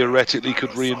that theoretically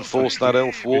could reinforce that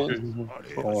elf wall.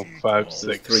 4, 5,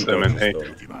 6, 7, 8.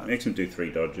 Makes him do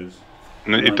 3 dodges.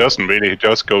 And it doesn't really. It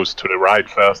just goes to the right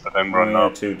first and then run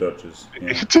up. 2 dodges.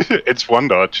 Yeah. It's 1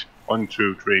 dodge. 1,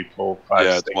 2, 3, 4, 5,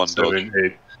 Yeah, 6, one 7,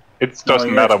 8. It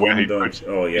doesn't matter where he puts.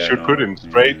 You should put him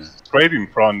straight in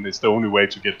front. Is the only way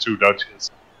to get 2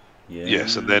 dodges. Yeah.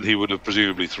 Yes, and then he would have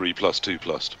presumably 3+,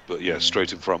 2+. But yeah,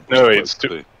 straight in front. No, it's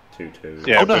 2. 2.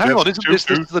 Yeah, oh no, hang on! Isn't this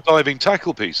is the diving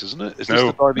tackle piece, isn't it? Is this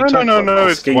the diving tackle? No,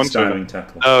 it's the one diving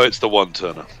tackle. No, it's the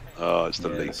one-turner. Oh, it's the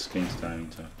leap. Skinks diving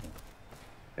tackle.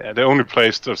 Yeah, the only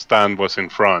place to stand was in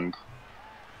front.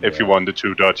 If you want the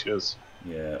 2 dodges.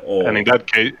 Yeah, or and in that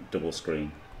case, double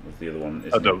screen with the other one.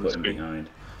 Isn't it?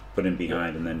 Put him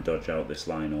behind, and then dodge out this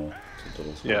line or to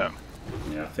double screen. Yeah.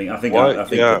 Yeah, I think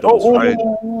the double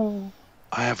screen.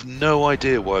 I have no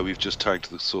idea why we've just tagged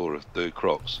the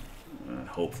Crocs.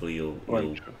 Hopefully you'll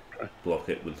block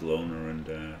it with Loner and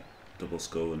double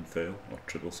skull and fail, or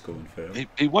triple skull and fail.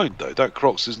 He won't though. That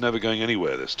Crocs is never going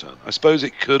anywhere this turn. I suppose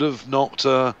it could have knocked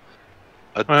a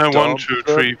 1, 2,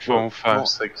 3, 4, 5,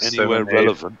 6, 7, anywhere 8.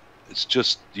 relevant. It's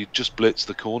just you just blitz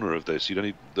the corner of this. You don't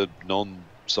need the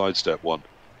non-sidestep one,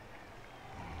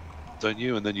 don't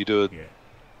you? And then you do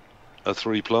a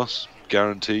 3+,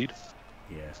 guaranteed.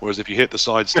 Yeah. Whereas if you hit the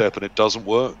sidestep and it doesn't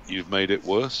work, you've made it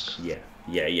worse. Yeah.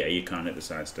 You can't hit the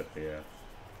sidestep. Yeah.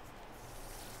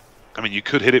 I mean, you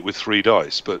could hit it with 3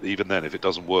 dice, but even then, if it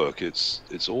doesn't work, it's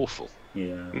awful.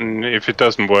 Yeah. If it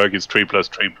doesn't work, it's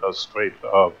 3+3+ straight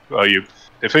up.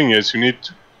 The thing is, you need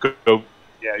to go.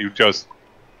 Yeah, you just.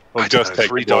 Just take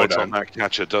 3 dice on that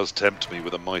catcher does tempt me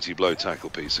with a mighty blow tackle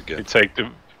piece again. You take the.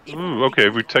 Ooh, okay,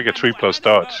 we take a 3+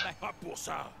 dodge.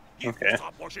 Okay. Yeah,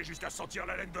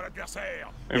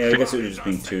 I guess it would have just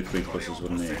been 2 3+,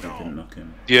 wouldn't it? If you couldn't knock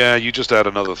him. Yeah, you just add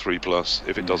another 3+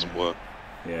 if it doesn't work.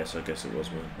 Yeah, so I guess it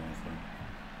was worth going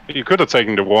for. You could have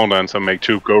taken the wall dance and make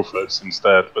 2 go for it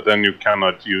instead, but then you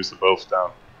cannot use the both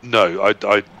down. No, I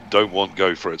don't want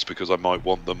go for it because I might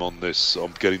want them on this,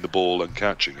 on getting the ball and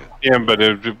catching it. Yeah, but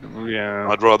yeah.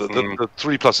 I'd rather the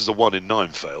 3+ is a 1 in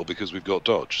 9 fail because we've got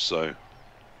dodge. So.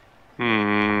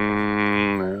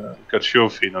 Got sure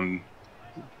feet on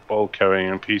ball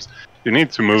carrying piece. You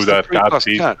need to move that guard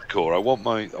piece. Cat core. I want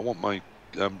my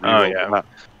reroll on that.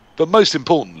 But most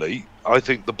importantly, I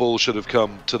think the ball should have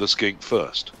come to the skink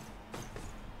first.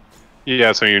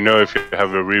 Yeah, so you know if you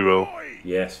have a reroll.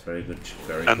 Yes, very good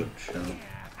show.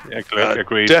 Yeah,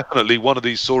 agreed. Definitely one of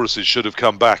these Sauruses should have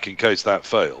come back in case that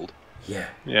failed. Yeah.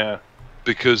 Yeah.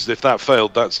 Because if that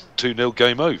failed, that's 2-0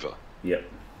 game over. Yep.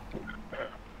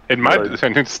 It might,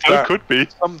 and it still could be.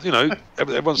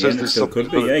 Everyone says this still could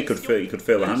be. Yeah, you could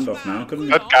fail the handoff now, couldn't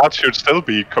you? That guard should still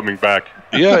be coming back.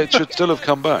 Yeah, it should still have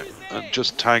come back and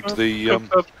just tagged the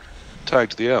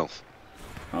elf.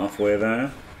 Halfway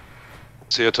there.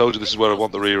 See, I told you this is where I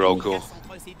want the reroll core.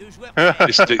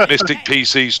 Mystic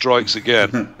PC strikes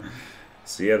again.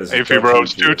 So yeah, if he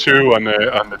rolls 2-2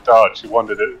 on the dodge, he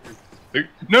wanted it.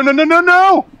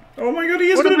 No! Oh my god, he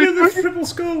is going to do the triple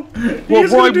skull! Well,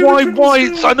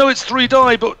 why? I know it's 3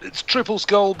 die, but it's triple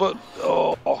skull, but...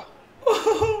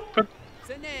 But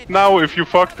now if you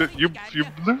fucked it, you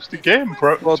lose the game,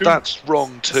 bro. Well, that's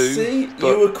wrong too. See,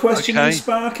 you were questioning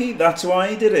Sparky, that's why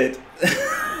he did it.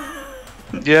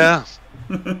 Yeah.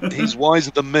 He's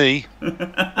wiser than me.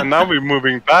 And now we're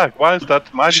moving back. Why is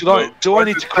that my Do I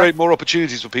need to create more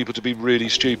opportunities for people to be really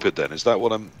stupid then? Is that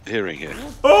what I'm hearing here?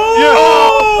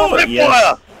 Oh!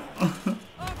 Yes.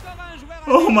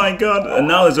 Oh my god, and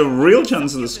now there's a real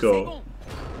chance of the score.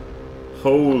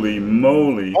 Holy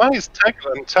moly. Why is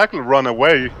tackle run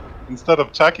away instead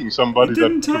of tacking somebody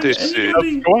This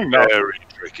is going now? Very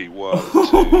tricky. 1, 2,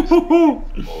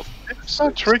 3, 4. It's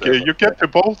so tricky. You get the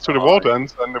ball to the ward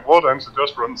ends, and the ward ends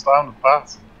just runs down and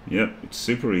pass. Yep, it's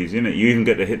super easy, isn't it? You even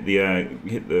get to hit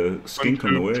the skink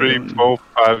on the way. 1, 2, 3, 4,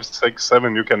 5, 6,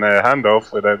 7. You can hand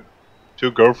off with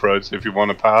 2 go for it if you want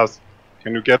to pass.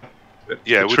 Can you get?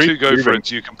 Yeah, with 2 go for it,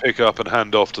 you can pick up and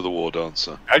hand off to the war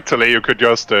dancer. Actually, you could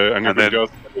just just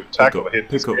tackle, hit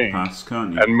the skink, pass,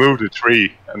 can't you? And move the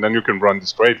tree, and then you can run the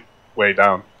straight way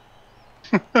down.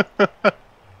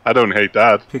 I don't hate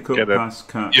that. Pick up, pass,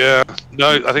 catch. Yeah,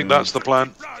 no, I think that's the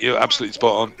plan. You're absolutely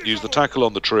spot on. Use the tackle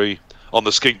on the tree, on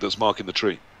the skink that's marking the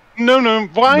tree. No,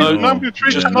 why? No, the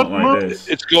tree just is not like moved.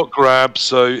 It's got grab,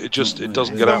 so it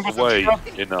doesn't get out of the way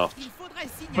enough.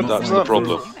 That's the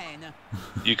problem.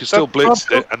 You can still blitz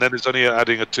it, and then it's only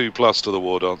adding a 2+ to the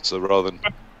war dancer rather than.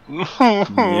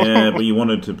 Yeah, but you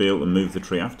wanted to be able to move the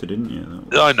tree after, didn't you?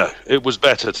 I know it was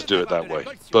better to do it that way,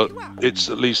 but it's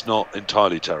at least not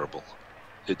entirely terrible.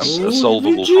 It's a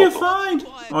solvable problem.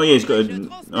 Oh yeah, he's got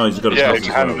a yeah, it's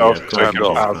hand off.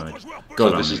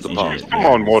 God, this is the part. Come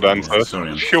on, war dancer.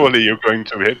 Surely you're going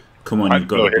to hit. Come on, you've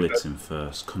got to blitz him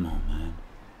first. Come on, man.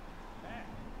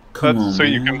 So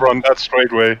you can run that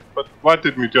straight way. But why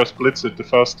didn't we just blitz it the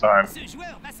first time?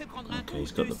 Okay,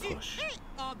 he's got the push.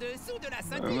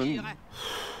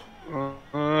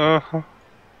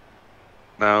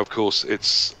 Now, of course,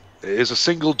 it is a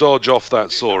single dodge off that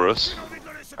Saurus.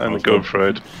 And go for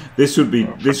it. This would be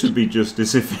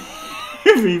justice if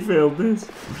if he failed this.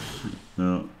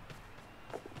 No.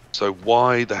 So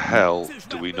why the hell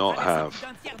do we not have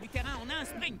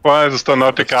Why is there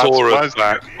not the catch? Saurus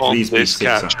back on Please be this 6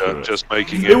 catcher, accurate. just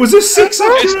making It was a 6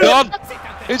 accurate! It's done!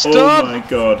 It's Oh done! my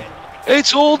god.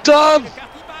 It's all done!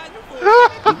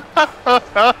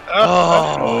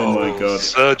 Oh my god.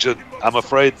 Surgeon, I'm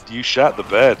afraid you shat the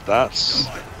bed. That's...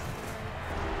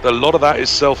 A lot of that is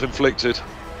self-inflicted.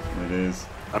 It is.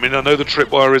 I mean, I know the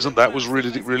tripwire isn't. That was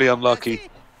really unlucky.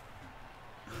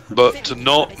 But to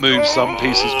not move some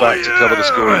pieces back to cover the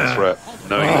scoring threat,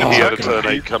 knowing that he had a turn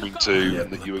 8 coming too,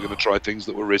 and that you were going to try things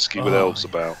that were risky with elves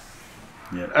about.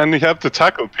 Yeah. And he had the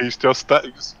tackle piece just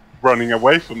running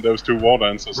away from those 2 war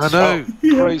dancers. I know,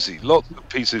 crazy. Lots of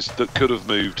pieces that could have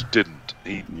moved didn't.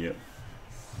 He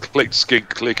clicked skink,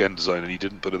 click end zone, and he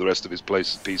didn't put the rest of his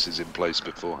pieces in place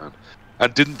beforehand.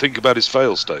 And didn't think about his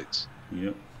fail states.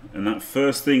 Yep. And that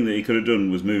first thing that he could have done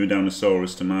was moving down a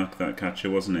Saurus to mark that catcher,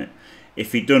 wasn't it?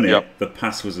 If he'd done it, the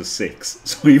pass was a 6,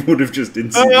 so he would have just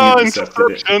instantly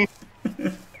intercepted it.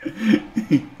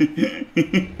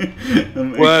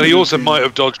 Well, he also might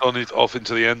have dodged off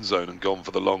into the end zone and gone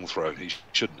for the long throw. He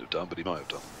shouldn't have done, but he might have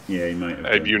done. Yeah, he might have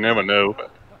done. You never know.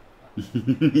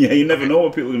 Yeah, you never know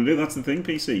what people are going to do. That's the thing,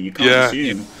 PC. You can't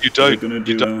assume you don't, they're going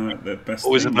to do the best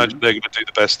always thing. imagine they're going to do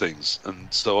the best things, and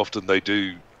so often they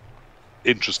do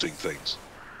interesting things.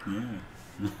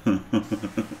 Yeah.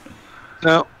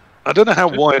 Now, I don't know how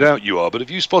wired out you are, but have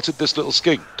you spotted this little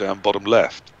skink down bottom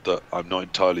left that I'm not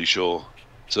entirely sure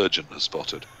Tschirgant has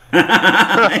spotted?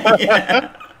 I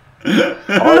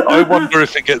wonder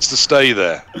if it gets to stay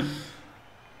there.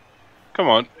 Come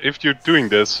on, if you're doing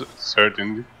this,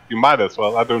 Surgeon, you might as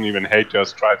well. I don't even hate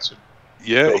just try to.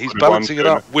 Yeah, he's balancing it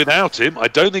up without him. I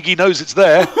don't think he knows it's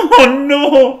there. Oh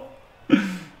no!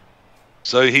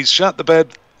 So he's shut the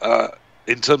bed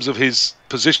in terms of his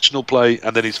positional play,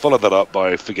 and then he's followed that up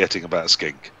by forgetting about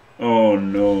skink. Oh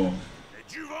no!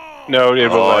 No,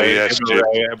 yes,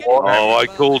 oh, I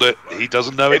called it. He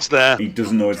doesn't know it's there. He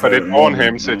doesn't know it's there. But it warned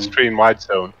him, so no. it's 3 in wide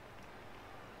zone.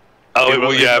 Oh,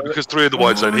 well, yeah, because 3 in the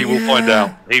wide zone. He will find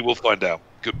out. He will find out.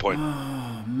 Good point.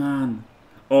 Oh man!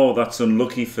 Oh, that's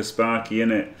unlucky for Sparky,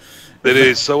 isn't it? It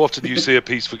is. So often you see a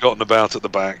piece forgotten about at the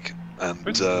back, and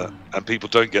people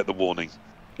don't get the warning.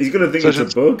 He's going to think it's a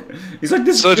bug. He's like,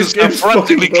 this Surgeon's now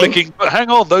frantically clicking, but hang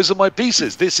on, those are my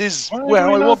pieces. This is where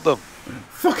I want them.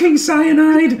 Fucking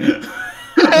cyanide!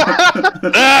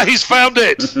 Ah, he's found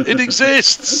it! It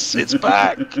exists! It's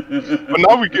back! But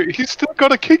now he's still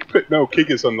got a kick pit. No, kick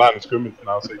is on line of scrimmage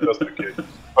now, so he doesn't kick.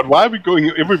 But why are we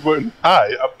going everywhere high?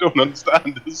 I don't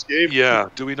understand this game. Yeah,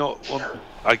 do we not want...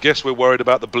 I guess we're worried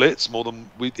about the blitz more than...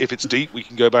 if it's deep, we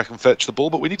can go back and fetch the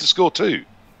ball, but we need to score 2.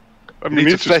 We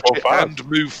need to fetch it and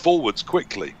move forwards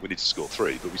quickly. We need to score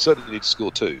 3, but we certainly need to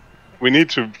score 2. We need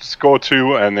to score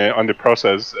 2 and on the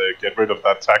process get rid of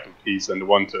that tackle piece and the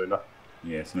 1-turner.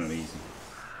 Yeah, it's not easy.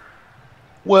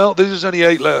 Well, there's only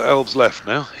 8 elves left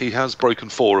now. He has broken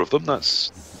 4 of them.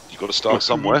 That's... You've got to start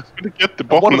somewhere. Get the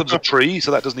one of them's a tree, so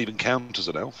that doesn't even count as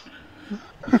an elf.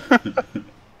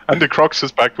 And the Crocs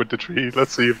is back with the tree.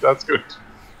 Let's see if that's good.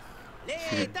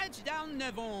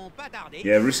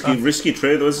 Yeah, risky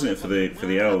trade though, isn't it, for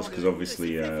the elves? Because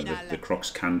obviously the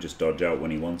Crocs can just dodge out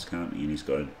when he wants, can't he? And he's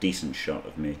got a decent shot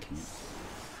of making it.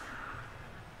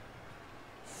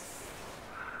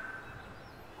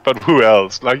 But who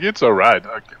else? Like, it's alright.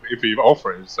 Like, if he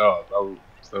offers, so.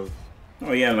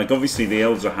 Oh yeah, like obviously the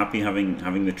elves are happy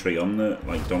having the tree on the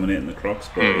dominating the Crocs,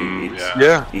 but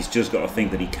he's just got to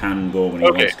think that he can go when he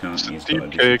wants, can't he? He's got a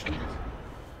decent chance.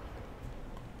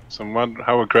 So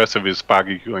how aggressive is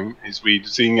Sparky going? Is we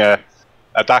seeing a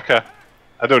Daka?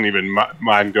 I don't even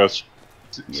mind just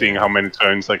seeing how many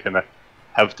turns I can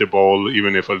have the ball,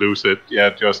 even if I lose it. Yeah,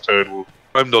 just turtle.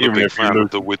 I'm not a big fan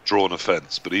of the withdrawn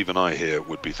offence, but even I here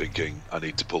would be thinking I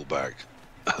need to pull back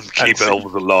and keep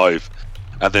elves alive,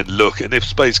 and then look. And if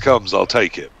space comes, I'll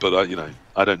take it. But I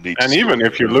don't need. And even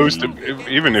if you lose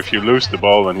the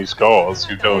ball and he scores,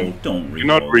 you don't. You're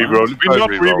not re-rolling. We're not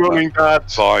re-rolling that.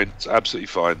 Fine, it's absolutely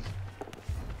fine.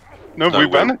 No, we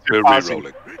went into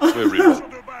re-rolling. We're re-rolling.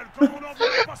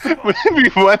 We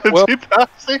went into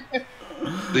passing.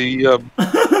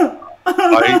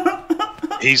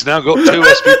 He's now got 2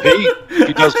 SPP. If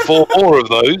he does 4 more of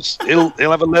those, he'll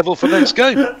have a level for next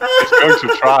game. He's going to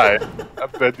try. I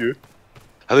bet you.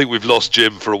 I think we've lost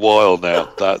Jim for a while now.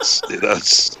 That's.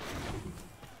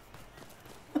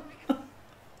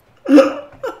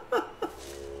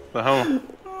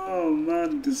 Oh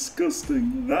man,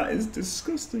 disgusting. That is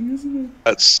disgusting, isn't it?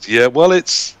 That's Well,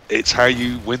 it's how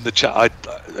you win the chalice.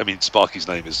 I mean, Sparky's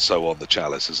name is so on the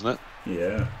chalice, isn't it?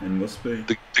 Yeah, it must be.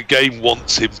 The game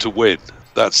wants him to win.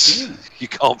 That's You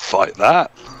can't fight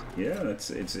that. Yeah,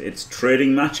 it's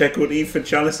trading match equity for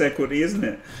chalice equity, isn't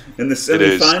it? In the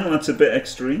semi-final, that's a bit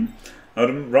extreme. I'd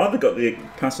have rather got the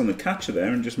pass on the catcher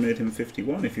there and just made him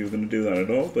 51 if you were going to do that at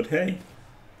all. But hey.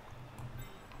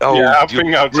 Oh, yeah, I you're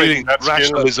think I'll bringing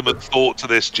rationalism and thought to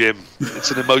this, Jim.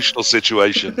 It's an emotional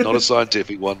situation, not a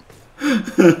scientific one.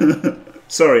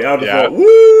 Sorry, I'd have thought,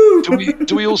 woo!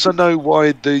 Do we also know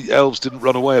why the elves didn't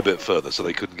run away a bit further so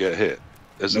they couldn't get hit?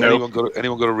 Has anyone got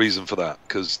a reason for that?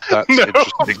 Because that's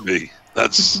interesting me.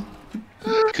 That's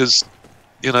because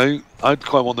I'd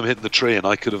quite want them hitting the tree, and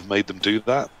I could have made them do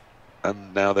that,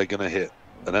 and now they're going to hit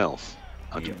an elf.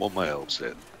 I didn't want my elves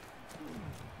hit.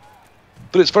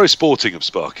 But it's very sporting of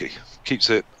Sparky. Keeps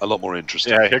it a lot more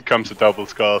interesting. Yeah, here comes a double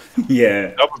skull.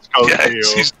 Yeah. Double skull. Yeah,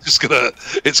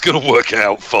 it's gonna work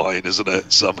out fine, isn't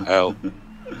it? Somehow.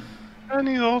 And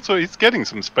he's getting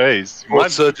some space.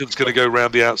 Surgeon's gonna go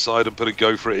round the outside and put a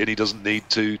go for it in. He doesn't need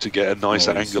to get a nice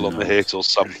angle on the hit or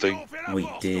something. Oh, he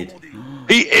did.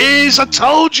 He is. I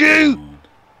told you.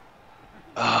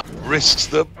 Risks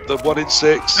the 1 in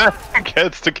 6.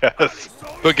 Gets the Kaz.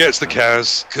 But gets the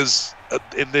Kaz because.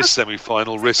 In this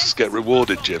semi-final, risks get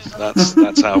rewarded, Jim.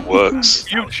 That's how it works.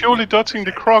 You're surely dodging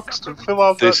the crocs to fill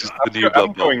out. This is the new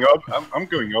blood. I'm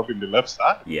going up in the left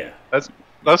side. Yeah.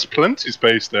 That's plenty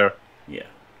space there. Yeah.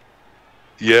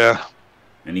 Yeah.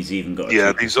 And he's even got.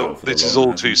 This is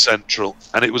all too central,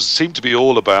 and it seemed to be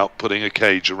all about putting a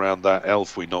cage around that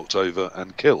elf we knocked over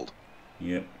and killed.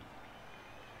 Yep.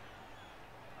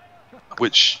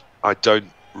 Which I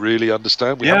don't really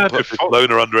understand. We haven't put this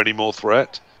loner under any more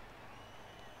threat.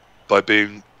 By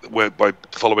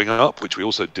following up, which we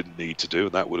also didn't need to do,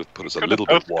 and that would have put us a little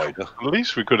bit wider. At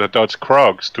least we could have dodged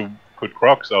crocs to put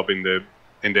crocs up in the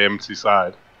empty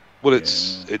side. Well,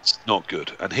 it's not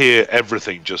good. And here,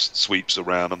 everything just sweeps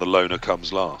around, and the loner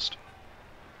comes last.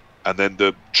 And then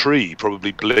the tree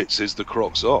probably blitzes the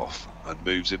crocs off and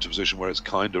moves into a position where it's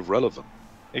kind of relevant.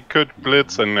 It could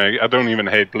blitz, and I don't even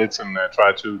hate blitz, and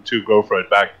try to go for it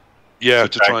back. Yeah,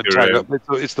 to try and tie it up.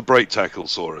 It's the break tackle,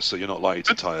 Saurus, so you're not likely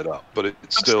to tie it up. But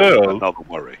it's still another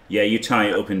worry. Yeah, you tie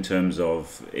it up in terms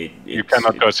of it. You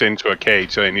cannot go into a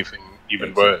cage or anything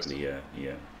even worse. Yeah.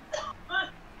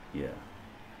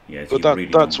 But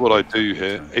that's what I do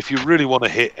here. If you really want to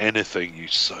hit anything, you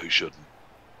so shouldn't.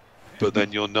 But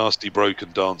then your nasty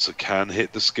broken dancer can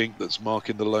hit the skink that's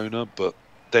marking the loner, but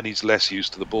then he's less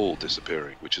used to the ball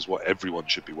disappearing, which is what everyone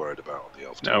should be worried about on the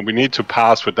elf team. No, we need to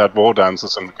pass with that war dancer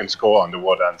so we can score on the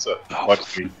war dancer.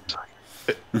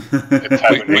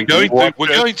 We're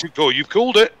going to go. You've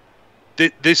called it.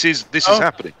 This is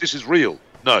happening. This is real.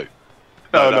 No,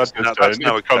 that's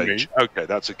now a cage. Okay,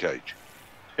 that's a cage.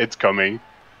 It's coming.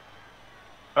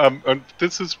 And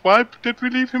this is why did we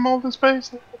leave him all the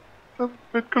space? I'm a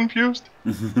bit confused.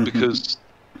 Because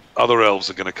other elves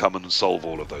are going to come and solve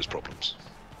all of those problems.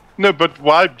 No, but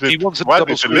why did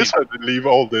the lizard leave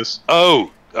all this?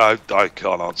 Oh, I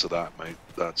can't answer that, mate.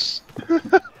 That's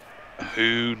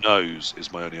who knows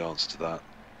is my only answer to that.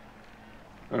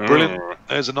 Brilliant.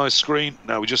 There's a nice screen.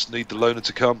 Now we just need the loner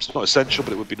to come. It's not essential,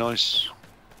 but it would be nice.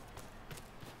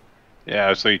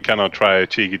 Yeah, so you cannot try a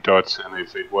cheeky dodge, and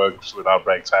if it works without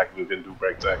break tackle, you can do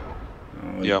break tackle.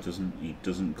 Oh, he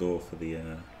doesn't go for the.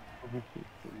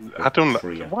 I don't.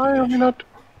 Why are we not?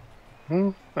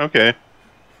 Okay.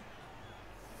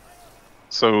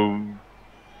 So.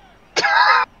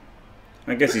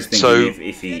 I guess he's thinking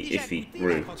if he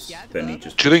roots, then he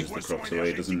just pushes the crocs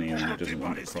away, doesn't he? And he doesn't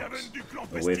want the crocs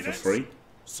away for free.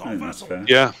 I think that's fair.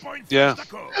 Yeah.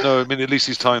 No, I mean, at least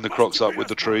he's tying the crocs up with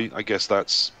the tree. I guess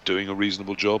that's doing a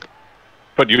reasonable job.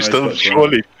 But you're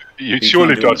surely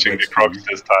dodging the crocs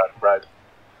this time, right?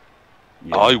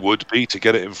 Yeah. I would be to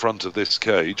get it in front of this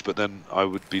cage, but then I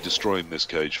would be destroying this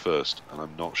cage first, and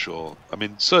I'm not sure. I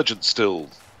mean, Tschirgant's still,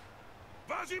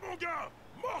 I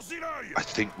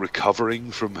think,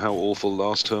 recovering from how awful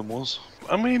last term was.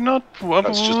 I mean,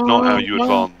 that's just not how you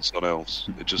advance on elves.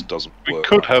 It just doesn't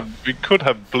work. We could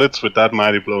have blitz with that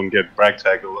mighty blow and get brag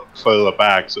tackle further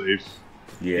back. So if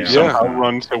he somehow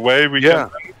runs away, we can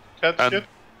catch it.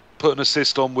 Put an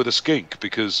assist on with a skink,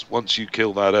 because once you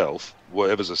kill that elf,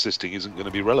 whatever's assisting isn't going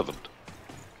to be relevant.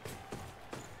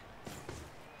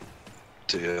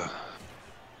 Dear.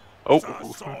 Oh,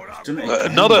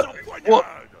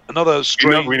 another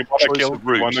strange choice of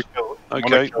route.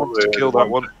 Okay, wants to kill that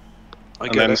one.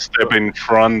 And then step in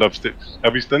front of the...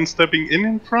 Are we then stepping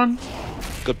in front?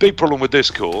 The big problem with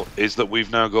this core is that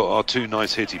we've now got our 2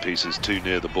 nice hitty pieces too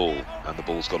near the ball, and the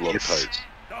ball's got a lot of pace.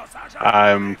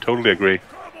 I totally agree.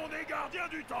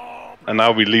 And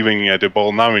now we're leaving the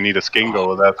ball. Now we need a skink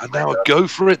over that. And now a go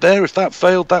for it there. If that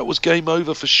failed, that was game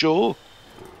over for sure.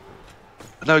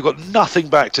 And now we've got nothing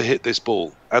back to hit this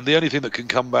ball. And the only thing that can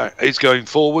come back is going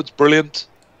forwards. Brilliant.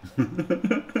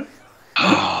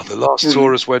 The last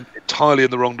Saurus went entirely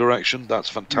in the wrong direction. That's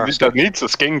fantastic. That needs a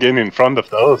skink in front of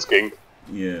the other skink.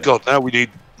 Yeah. God, now we need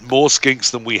more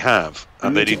skinks than we have.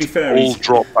 And they need to all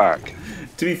drop back.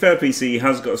 To be fair, PC, he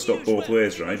has got to stop both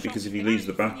ways, right? Because if he leaves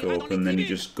the back open, then he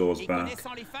just goes back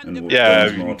and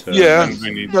more turns. Yeah,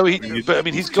 no, but I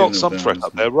mean, he's got some threat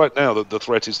up there. Right now, the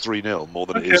threat is 3-0 more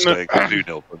than it is staying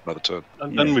 2-0 for another turn.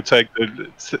 And then we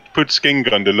put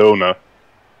skink on the loner.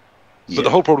 But the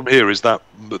whole problem here is that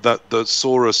the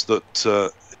Saurus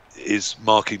that is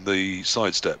marking the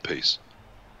sidestep piece.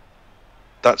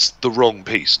 That's the wrong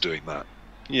piece doing that.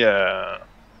 Yeah.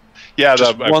 Yeah,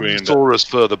 just one Saurus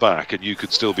further back, and you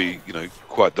could still be,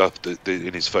 quite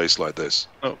in his face like this,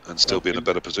 and still be in a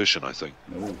better position, I think.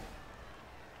 Oh.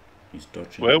 He's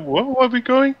dodging. Where are we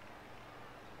going?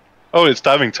 Oh, it's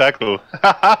diving tackle.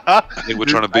 I think we're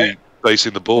trying to be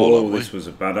facing the ball. Oh, this was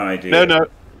a bad idea. No.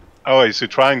 Oh, is he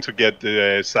trying to get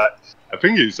the? I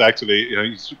think he's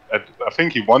actually. I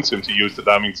think he wants him to use the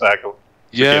diving tackle.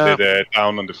 Yeah. To get it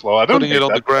down on the floor. I don't Putting it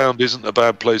on the ground isn't a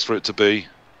bad place for it to be.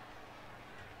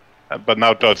 But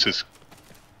now Dodge is...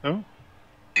 Oh?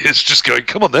 It's just going,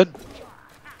 come on then.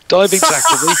 Diving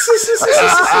tackle me.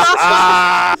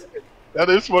 That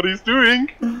is what he's doing.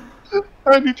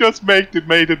 And he just made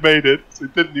it. So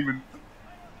he didn't even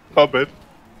pop it.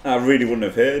 I really wouldn't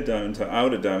have hit I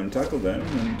would have down and tackled them.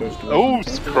 Oh,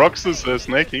 Crocs is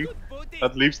snaking.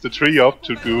 That leaves the tree up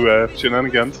to do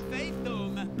shenanigans.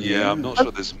 Yeah, I'm not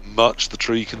sure there's much the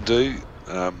tree can do.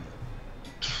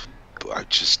 I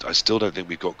still don't think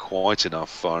we've got quite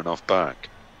far enough back.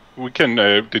 We can,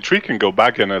 the tree can go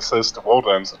back and assist the wall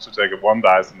dancer to take a 1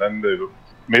 dice, and then the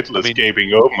middle is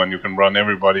gaping open, and you can run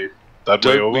everybody that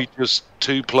way over. Don't we just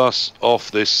 2+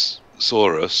 off this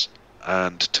Saurus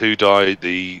and 2 die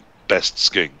the best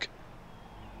skink?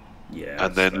 Yeah.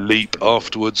 And then leap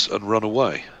afterwards and run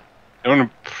away? Yeah.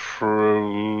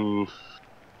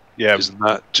 Isn't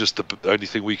that just the only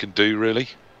thing we can do, really?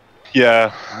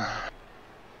 Yeah.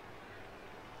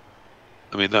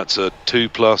 I mean, that's a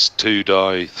 2+, 2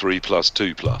 die, 3+,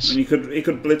 2+. And he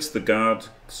could blitz the guard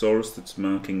Saurus that's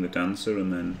marking the dancer,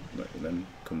 and then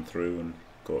come through and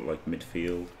go like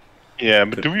midfield. Yeah,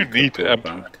 but do we need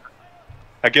back?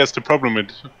 I guess the problem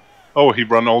with he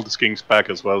run all the skinks back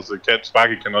as well, so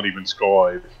Sparky cannot even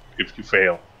score if you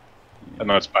fail. Yeah. And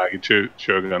not Sparky,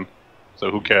 Tschirgant.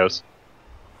 So who cares?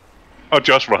 Oh,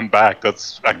 just run back.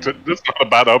 That's not a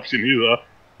bad option either.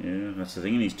 Yeah, that's the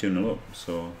thing. He's 2-0 up,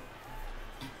 so.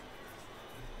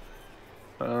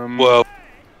 Well,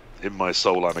 in my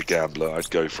soul, I'm a gambler. I'd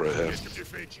go for it here.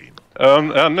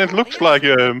 And it looks like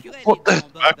what the?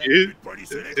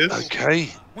 Okay,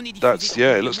 that's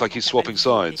it looks like he's swapping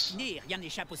sides.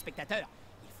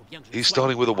 He's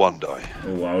starting with a 1 die.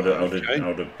 Oh, I would have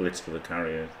blitzed for the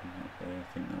carrier.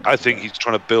 I think he's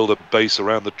trying to build a base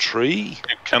around the tree.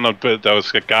 You cannot build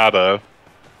those Gada.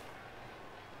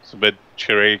 It's a bit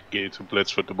tricky to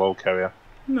blitz with the ball carrier.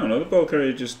 No, the ball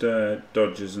carrier just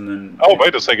dodges and then... Oh,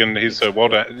 wait a second, he's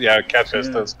water... Yeah, catch has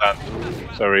to stand.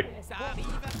 Sorry.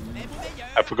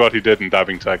 I forgot he didn't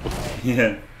diving tackle.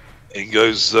 Yeah. In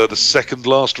goes the second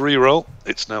last reroll.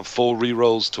 It's now 4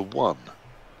 rerolls to 1.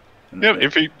 Yeah,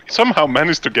 if he somehow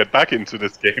managed to get back into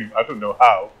this game, I don't know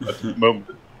how, at the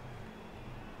moment.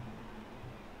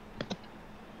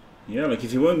 Yeah, like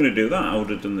if you weren't going to do that, I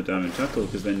would have done the diving tackle,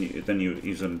 because then he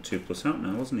was on 2+ out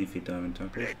now, wasn't he? If he diving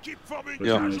tackle, but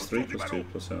now he's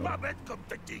 3+2+ out.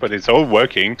 But it's all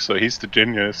working, so he's the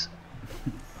genius.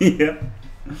 Yeah.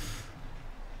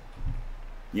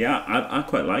 Yeah, I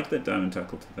quite like that diving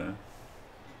tackle to there.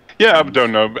 Yeah, I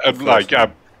don't know. I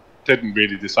didn't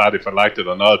really decide if I liked it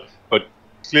or not, but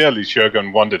clearly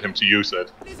Tschirgant wanted him to use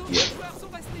it. Yeah.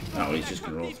 Oh, he's just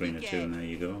going to roll 3 and a 2, and there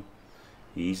you go.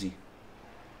 Easy.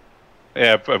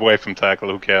 Yeah, away from tackle,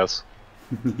 who cares?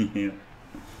 Yeah.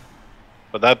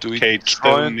 But that Kate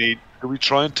still need... Do we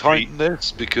try and tighten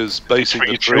this? Because basing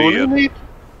the tree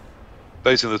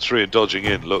and dodging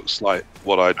in looks like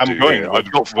what I'd do.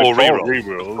 I've got 4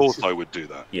 rerolls. Of course I would do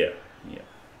that. Yeah.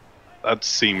 That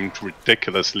seemed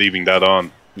ridiculous leaving that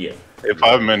on. Yeah. If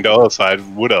I'm on the other side,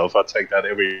 Wood Elf, I'd take that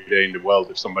every day in the world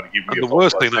if somebody give me and a the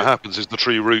worst thing that happens is the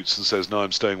tree roots and says, no,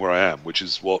 I'm staying where I am, which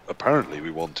is what apparently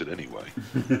we wanted anyway.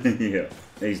 Yeah,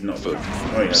 he's not For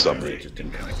yeah, some he reason. just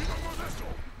didn't count.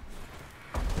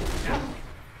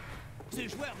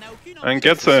 And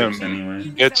gets him. Anyway.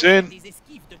 Gets in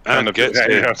and gets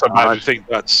in. Yeah, I think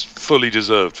that's fully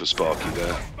deserved for Sparky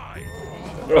there.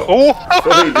 Oh!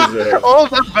 Fully deserved. All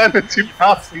that vanity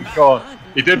passing gone.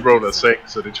 He did roll a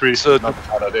 6, so the tree should not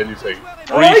have had anything.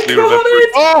 Briefly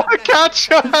remembering, Oh, the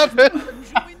catcher had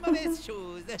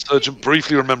it! Surgeon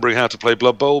briefly remembering how to play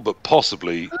Blood Bowl, but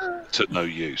possibly to no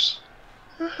use.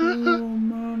 Oh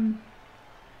man.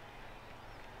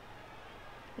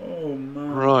 Oh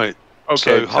man. Right.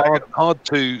 Okay, So hard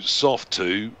to, soft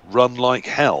to, run like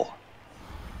hell.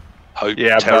 Hope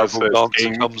Yeah, terrible that's dancer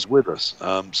king. comes with us.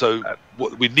 So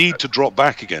we need to drop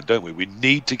back again, don't we? We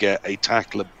need to get a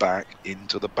tackler back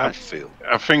into the backfield.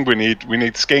 I think we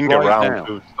need Skink Right around now.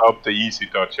 to stop the easy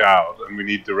dodge out, and we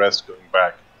need the rest going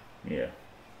back. Yeah.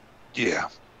 Yeah.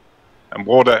 And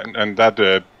water and that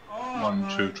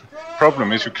 1, 2, 3.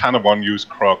 Problem is you kind of want to use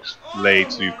Crocs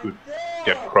late, so you could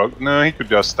get Croc. No, he could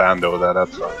just stand over there.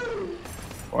 That's fine.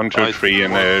 1, 2, 3,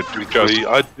 and just.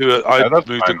 I'd that's moved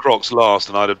the fine. Crocs last,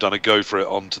 and I'd have done a go for it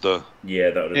onto the. Yeah,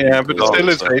 that would have Yeah, been but cool. still,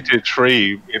 it's So-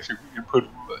 83. If you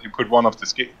put one of the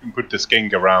skink, you put the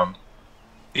Skink around.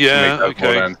 Yeah. to make that more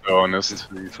Okay. than so honest.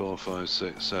 3, 4, 5,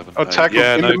 6, 7. Oh, 8. tackle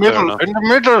Yeah, in no, the middle, fair enough. in the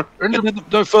middle, in the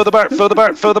No, further back, further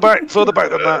back, further back, further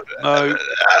back than that.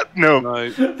 No, no. no,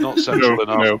 not central No,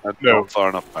 enough, no, and no. not far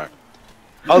enough back.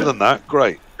 Other than that,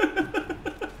 great.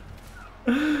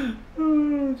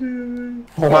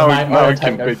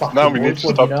 Now we need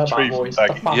to stop the tree from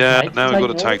tagging. Yeah, now we've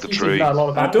got to tag the tree.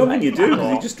 I don't think you do,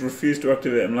 because he just refused to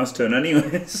activate him last turn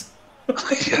anyways.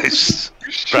 Yes.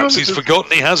 Perhaps he's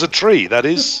forgotten he has a tree. That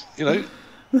is,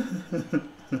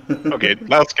 Okay,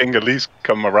 last King at least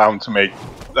come around to make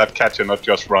that catcher not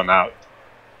just run out.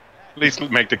 At least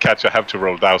make the catcher have to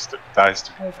roll dice to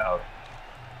get out.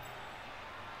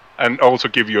 And also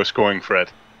give you a scoring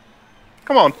threat.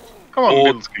 Come on,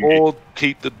 little Skinky. or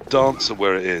keep the dancer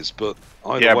where it is. But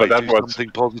either Yeah, way, but that do was- something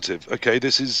positive. Okay,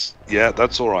 this is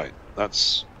that's all right.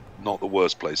 That's not the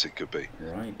worst place it could be.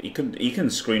 Right, he can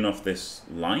screen off this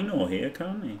lino here,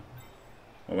 can't he?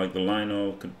 Or like the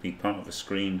lino could be part of a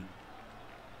screen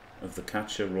of the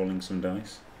catcher rolling some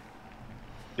dice.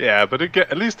 Yeah, but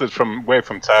at least it's away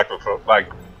from tackle.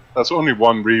 That's only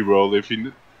one reroll. If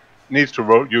he needs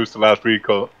to use the last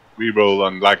reroll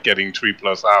on getting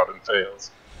 3+ out and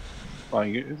fails,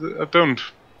 I don't.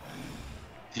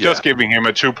 Just giving him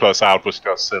a 2+ out was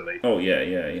just silly. Oh yeah.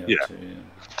 Yeah. Yeah,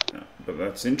 but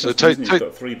that's interesting. So take- isn't it? He's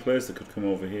got 3 players that could come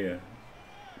over here,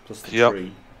 plus the Yep.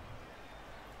 3.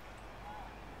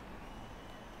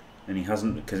 And he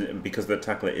hasn't because the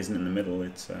tackler isn't in the middle.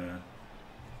 It's a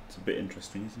bit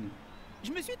interesting, isn't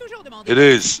it? It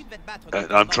is.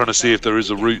 I'm trying to see if there is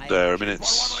a route there. I mean,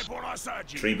 it's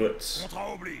Tree blitz.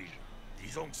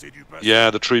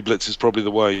 the tree blitz is probably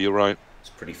the way. You're right. It's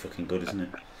pretty fucking good, isn't it?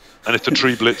 And if the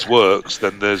tree blitz works,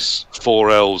 then there's 4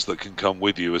 L's that can come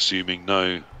with you, assuming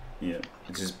no. Yeah,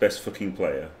 it's his best fucking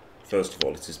player. First of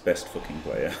all, it's his best fucking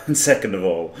player, and second of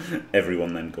all,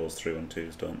 everyone then goes through on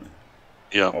 2s, don't they?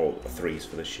 Yeah. Or 3s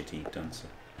for the shitty dancer.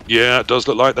 Yeah, it does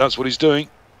look like that's what he's doing.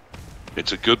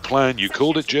 It's a good plan. You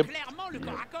called it, Jim.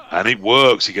 And it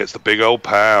works. He gets the big old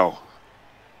pow.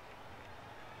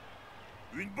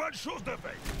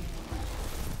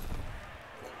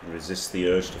 Resist the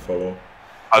urge to follow.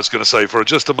 I was going to say, for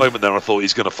just a moment there, I thought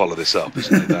he's going to follow this up,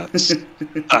 isn't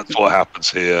he? That's what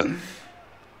happens here.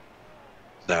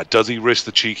 Now, does he risk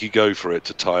the cheeky go for it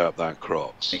to tie up that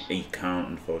Crocs? He can't,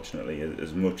 unfortunately,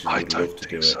 as much as I he'd love don't to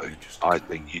do think so. it. He just I can't.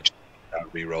 think you just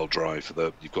reroll drive for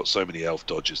the. You've got so many elf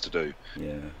dodges to do.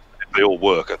 Yeah. If they all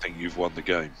work, I think you've won the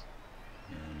game.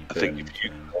 Yeah, I think burn if you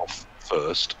him go off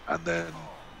first, and then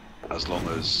as long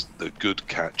as the good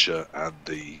catcher and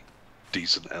the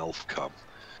decent elf come,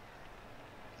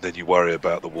 then you worry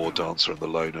about the war dancer and the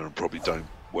loner, and probably don't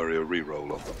worry a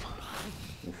reroll on them.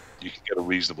 You can get a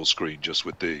reasonable screen just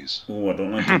with these. Oh, I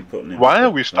don't like him putting him. Why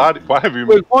are we starting? Why are we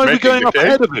Wait, why are we making going the up case?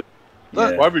 ahead of him?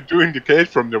 Yeah. Why are we doing the case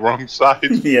from the wrong side?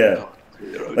 Yeah.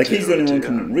 Oh, Like he's the dear, only one oh,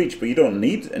 who can reach, but you don't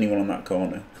need anyone on that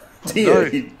corner. Do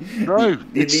you? No, You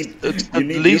it's need the the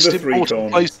least other 3 important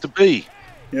corners. place to be.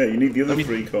 Yeah, you need the other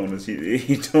 3 corners.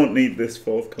 You don't need this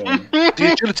 4th corner.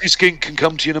 The agility skink can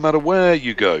come to you no matter where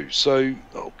you go. So,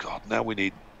 oh god, now we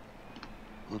need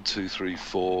 1, 2, 3,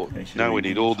 4. Okay, should Now we- we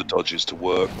need all the dodges to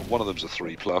work. One of them's a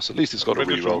 3+. At least it's got a But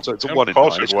it's reroll, so it's a of 1 in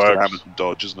course 9. it It's just an works. Amazon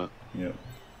dodge, isn't it? Yeah.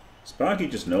 Sparky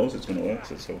just knows it's going to work,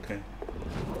 so it's okay.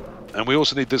 And we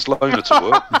also need this loner to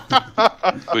work,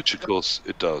 which of course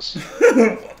it does.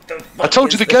 I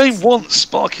told you the game wants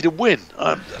Sparky to win.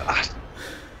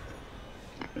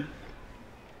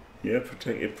 Yeah,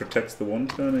 it protects the one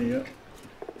turner. Yeah.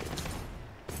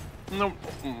 No.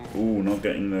 Ooh, not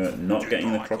getting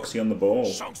the proxy on the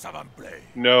ball.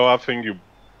 No, I think you.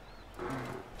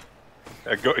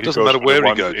 It doesn't matter where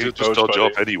he goes, he'll just dodge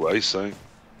off anyway. So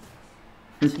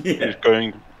Yeah. he's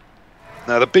going.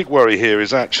 Now the big worry here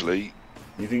is actually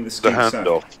You think the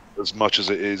handoff, as much as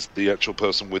it is the actual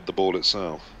person with the ball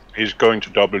itself. He's going to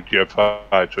double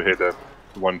GFI to hit a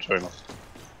one turner.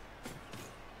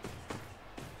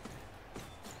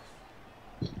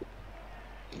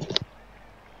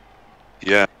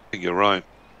 Yeah, I think you're right.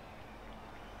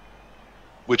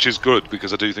 Which is good,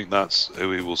 because I do think that's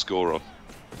who he will score on.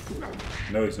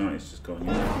 No, he's not. He's just going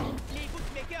in.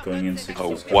 Going in 6.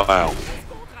 Oh, wow.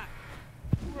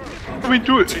 We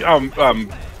do it.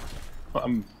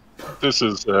 This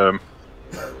is.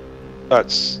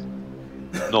 That's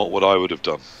not what I would have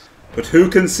done. But who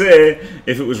can say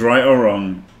if it was right or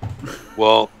wrong?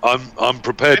 Well, I'm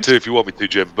prepared to if you want me to,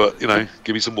 Jim. But you know,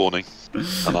 give me some warning,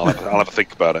 and I'll have a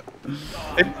think about it.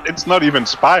 It's not even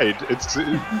spied. It's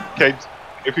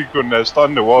if you can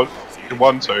stun the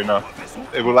one turner,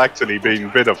 it will actually be a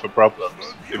bit of a problem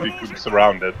if you could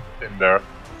surround it in there.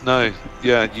 No,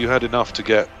 yeah, you had enough to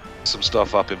get some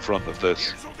stuff up in front of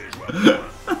this.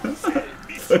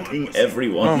 Fucking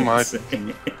everyone. Oh my!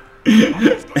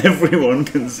 Everyone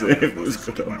can say if it was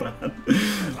good or bad.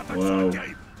 Wow.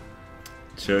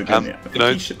 You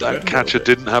know, that catcher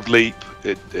didn't have leap.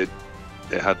 It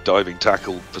had diving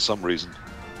tackle for some reason,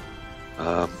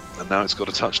 and now it's got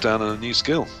a touchdown and a new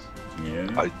skill.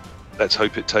 Yeah. Let's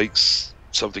hope it takes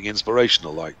something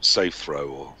inspirational like safe throw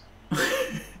or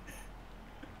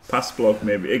pass block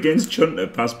maybe against Chunter.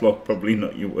 Pass block probably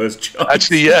not your worst choice.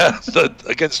 Actually, yeah,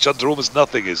 against Chunter almost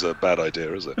nothing is a bad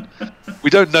idea, is it? We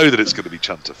don't know that it's going to be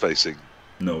Chunter facing.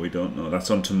 No, we don't know. That's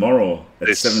on tomorrow at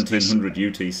 1700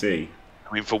 UTC.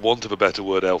 I mean, for want of a better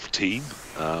word, elf team.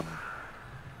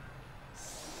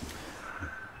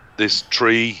 This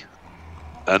tree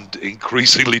and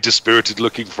increasingly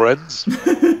dispirited-looking friends.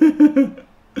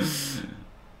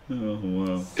 Oh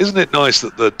wow! Isn't it nice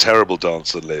that the terrible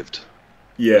dancer lived?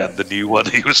 Yeah. And the new one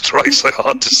he was trying so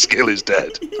hard to skill is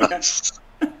dead. Yes.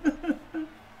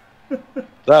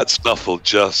 That's Snuffle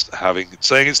just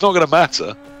saying it's not going to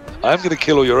matter. I'm going to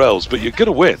kill all your elves, but you're going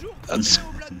to win. That's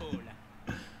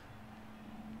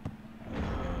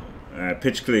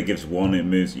pitch clear gives 1. You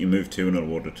move 2 and it'll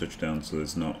water touchdown, so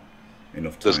there's not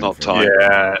enough time. There's not time.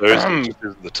 Yeah, there isn't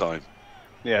the time.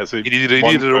 Yeah, so you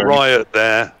needed a riot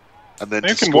there, and then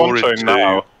to score in 2,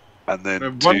 now. And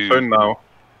then 2 turn now.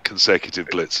 Consecutive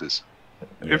blitzes.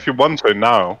 Yeah. If you one turn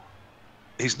now,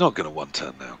 he's not going to one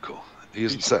turn now, Cole. He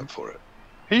isn't set for it.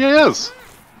 He is.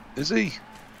 Is he?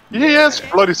 He is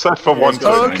bloody set for one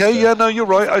turn. Oh, okay, yeah, no, you're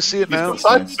right. I see it now.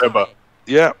 Sidestepper.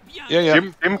 Yeah.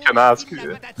 Jim can ask.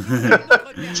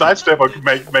 Sidestepper can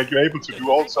make you able to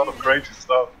do all sort of crazy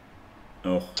stuff.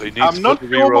 Oh. So I'm not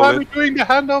sure why we're doing the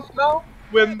handoff now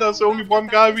when there's only one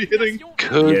guy we're hitting.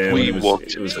 Could we want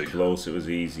it was close. It was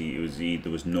easy. There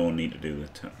was no need to do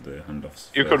the handoffs.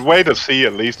 You could wait to see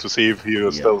at least to see if he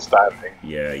was still standing.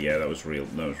 Yeah, that was real.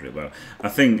 That was real bad. I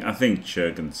think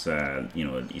Tschirgant's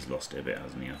he's lost it a bit,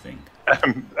 hasn't he? I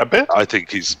think a bit. I think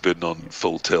he's been on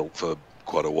full tilt for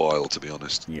quite a while, to be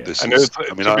honest. Yeah.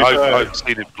 I've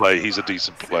seen him play. He's a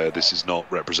decent player. This is not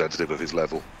representative of his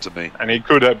level to me. And he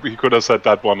could have set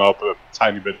that one up a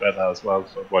tiny bit better as well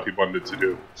for what he wanted to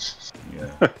do.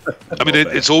 Yeah. I mean,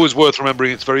 it's always worth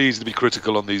remembering. It's very easy to be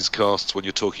critical on these casts when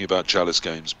you're talking about Chalice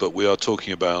games, but we are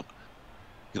talking about,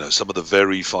 some of the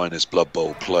very finest Blood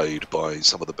Bowl played by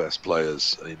some of the best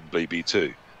players in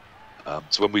BB2.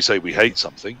 So when we say we hate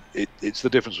something, it's the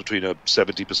difference between a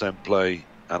 70% play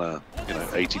and a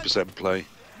 80% play,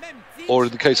 or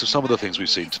in the case of some of the things we've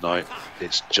seen tonight,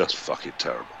 it's just fucking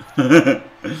terrible.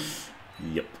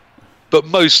 Yep. But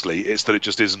mostly it's that it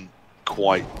just isn't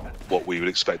quite what we would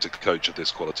expect a coach of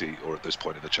this quality or at this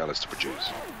point in the Chalice to produce.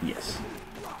 Yes.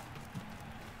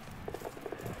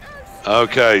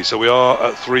 Okay, so we are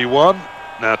at 3-1.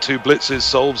 Now 2 blitzes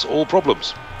solves all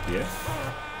problems. Yeah.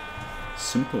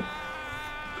 Simple.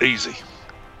 Easy.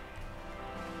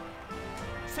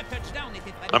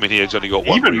 I mean, he's only got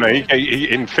 1. Even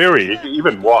in theory,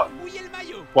 even 1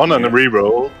 on the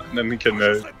reroll, and then he can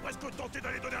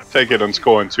take it and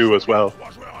score in 2 as well.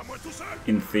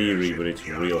 In theory, but it's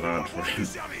real hard for him.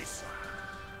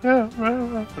 Yeah,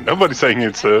 well, nobody's saying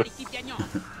it's a.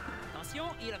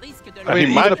 I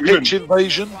mean, even a pitch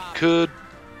invasion could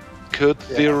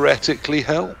theoretically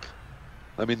help.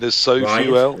 I mean, there's so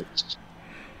few elves.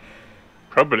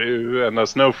 Probably, and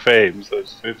there's no fame, so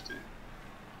it's 50.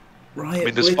 Riot, I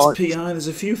mean, Blitz, PI, there's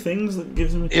a few things that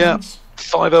gives him a chance.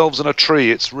 5 elves and a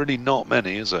tree, it's really not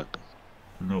many, is it?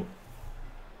 No.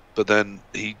 But then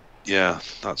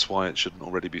that's why it shouldn't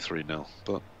already be 3-0.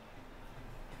 But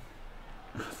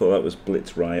I thought that was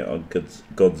Blitz, Riot, or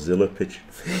Godzilla pitch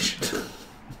fish.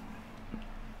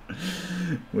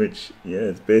 Which,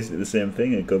 it's basically the same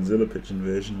thing. A Godzilla pitch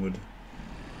invasion would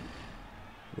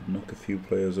knock a few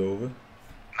players over.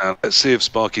 Now let's see if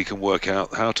Sparky can work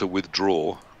out how to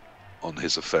withdraw on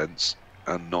his offence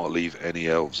and not leave any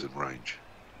elves in range.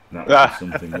 That would be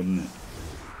something, wouldn't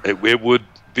it? It would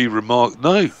be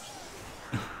No.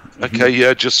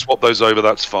 Okay, just swap those over.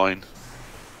 That's fine.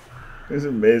 It was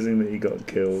amazing that he got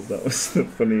killed. That was the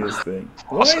funniest thing. That's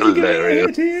Why did he hilarious.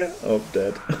 get hit here? Oh,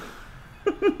 dead.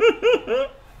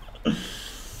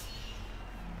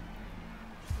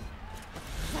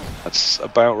 That's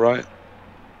about right.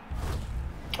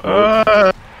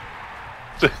 The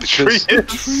tree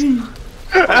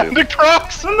and the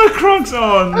crocs! And the crocs!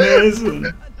 Oh, amazing!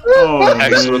 Oh,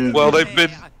 excellent. Well,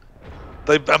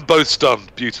 and both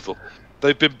stunned. Beautiful.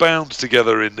 They've been bound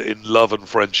together in love and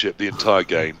friendship the entire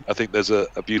game. I think there's a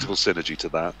beautiful synergy to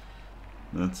that.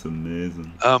 That's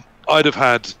amazing. I'd have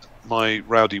had my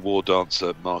rowdy war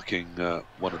dancer marking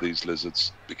one of these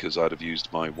lizards because I'd have used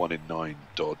my 1 in 9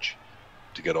 dodge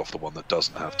to get off the one that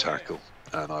doesn't have tackle,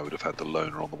 and I would have had the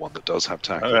loner on the one that does have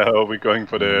tackle. Are we going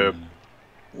for the...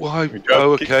 Why?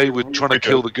 Oh, okay, we're trying to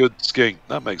kill the good skink.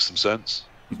 That makes some sense.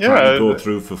 Trying to go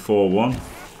through for 4-1.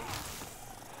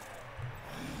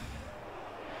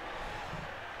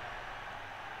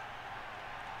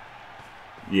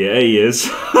 Yeah, he is.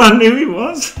 I knew he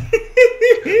was.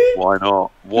 Why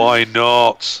not? Why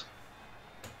not?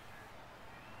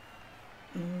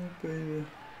 Oh, baby.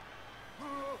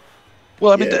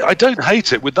 Well, I mean, I don't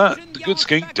hate it. With the good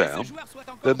skink down,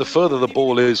 then the further the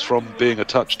ball is from being a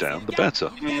touchdown, the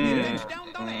better. Yeah,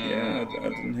 I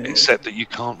didn't hate Except that you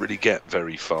can't really get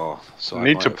very far. So you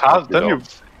need to pass, then you...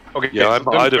 Okay, yeah,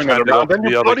 so I'd have handed off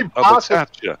the other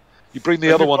catcher. You bring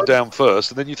the other one down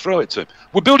first, and then you throw it to him.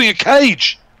 We're building a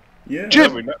cage! Yeah,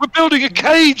 Jim, we're building a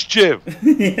cage, Jim!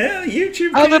 Yeah,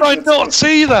 YouTube. How did I not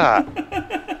see that?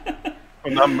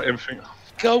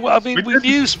 Go, I mean, we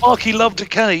knew Sparky loved a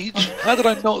cage. How did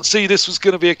I not see this was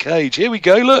going to be a cage? Here we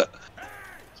go, look.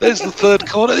 There's the third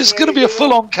corner. This is going to be a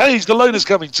full-on cage. The loner's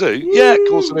coming too. Yeah, of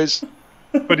course it is.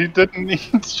 But he didn't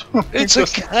need to. It's a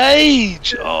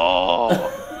cage! Oh!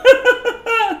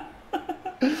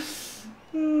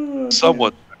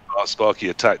 Someone asked Sparky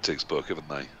a tactics book, haven't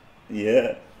they?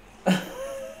 Yeah.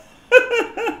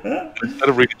 Instead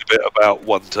of reading a bit about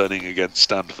one turning against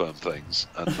stand firm things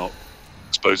and not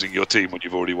exposing your team when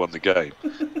you've already won the game,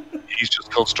 he's just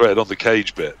concentrated on the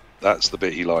cage bit. That's the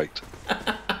bit he liked.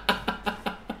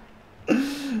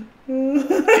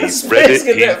 He's read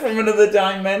it from another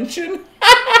dimension.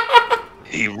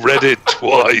 He read it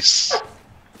twice.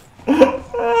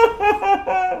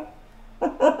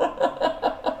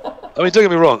 I mean, don't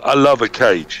get me wrong, I love a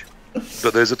cage,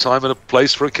 but there's a time and a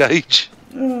place for a cage.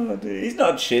 Oh, dude. He's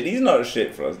not shit. He's not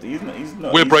shit for us. He's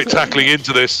not. We're break tackling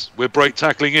into this. We're break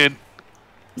tackling in.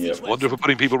 Yeah. Wonder if we're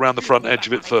putting people around the front edge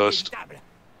of it first,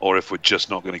 or if we're just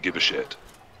not going to give a shit.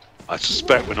 I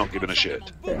suspect we're not giving a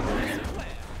shit. Yeah,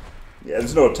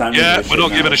 there's no time. Yeah, we're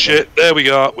not giving a shit. There we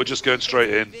are. We're just going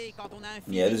straight in.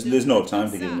 Yeah, there's no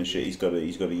time to give him a shit. He's got to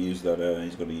use that.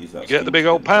 He's got to use that. Get the big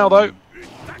old pal though.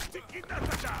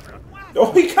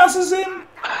 Oh, he casses in.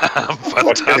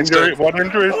 Fantastic. What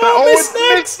injury is that? Oh,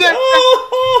 it's next.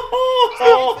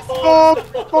 Oh,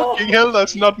 fucking hell,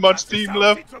 there's not much team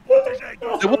left.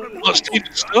 There wasn't much team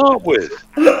to start with.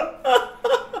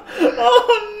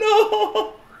 Oh,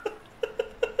 no.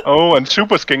 Oh, and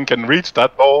Super Skin can reach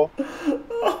that ball.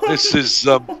 This is,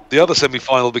 the other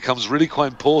semi-final becomes really quite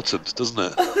important, doesn't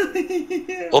it?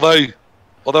 Yeah.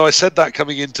 Although I said that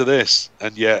coming into this,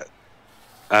 and yet,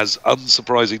 as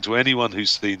unsurprising to anyone who's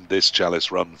seen this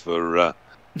Chalice run for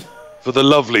the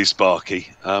lovely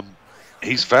Sparky,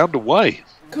 he's found a way.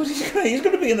 God, he's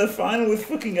going to be in the final with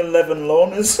fucking 11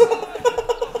 loners.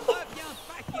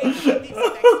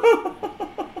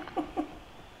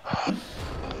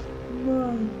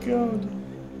 My God.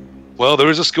 Well, there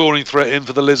is a scoring threat in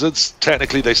for the Lizards.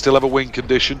 Technically, they still have a win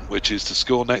condition, which is to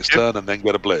score next turn and then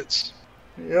get a blitz.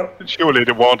 Yep. Surely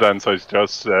the war dancer is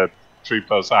just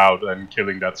 3+ out and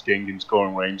killing that skink in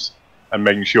scoring range and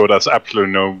making sure there's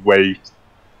absolutely no way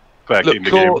back in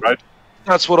the game, right?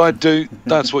 That's what I'd do.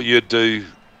 That's what you'd do.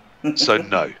 So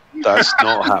no, that's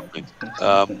not happening.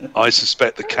 I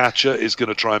suspect the catcher is going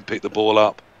to try and pick the ball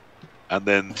up and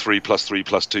then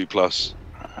 3+3+2+,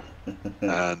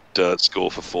 and score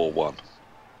for 4-1.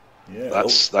 Yeah,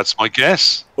 that's my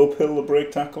guess. Uphill the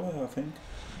break tackler, I think,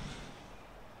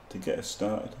 to get us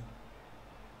started.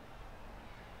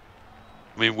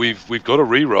 I mean, we've got a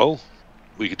re-roll.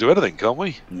 We could do anything, can't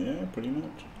we? Yeah, pretty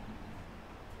much.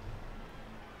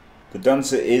 The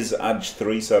dancer is Edge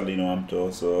 3, sadly, no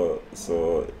Ampto, so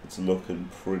it's looking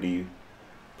pretty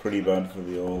bad for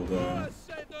the old.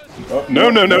 Oh, no,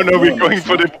 we're going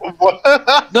for the.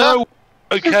 No,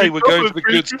 okay, we're going for the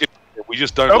good skin. We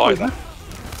just don't like that.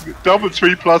 Double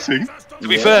 3+ing. To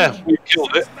be fair, we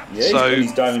killed it. Yeah, so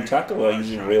he's diving tackle.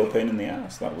 He's a real pain in the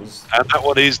ass. That was. And that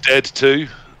one is dead too.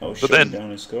 Oh, but then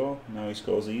down his score. Now he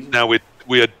scores easy. Now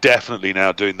we are definitely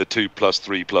now doing the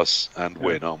 2+3+ and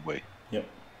win, aren't we? Yep.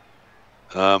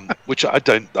 Which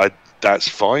that's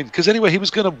fine, because anyway he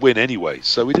was going to win anyway,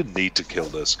 so we didn't need to kill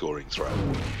the scoring throw.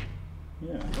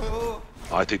 Yeah.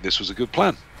 I think this was a good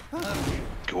plan.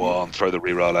 Go on, throw the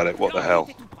reroll at it. What the hell?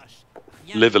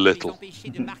 Live a little.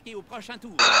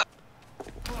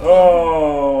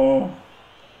 Oh.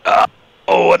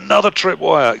 Oh, another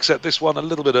tripwire, except this one a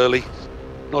little bit early.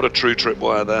 Not a true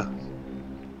tripwire there.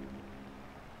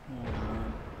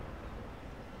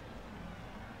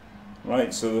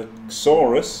 Right, so the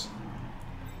Saurus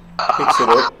picks it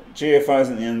up. GFI's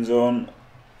in the end zone.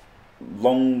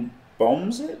 Long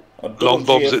bombs it? Long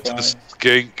bombs it to the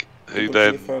skink, who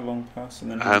then GFI long pass and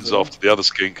then hands off to the other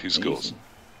skink who scores.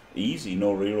 Easy,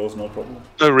 no rerolls, no problem.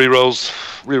 No rerolls.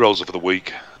 Rerolls are for the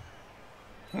week.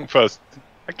 First,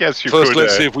 I guess you First, could,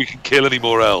 let's see if we can kill any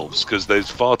more elves, because there's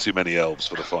far too many elves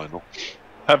for the final.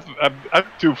 I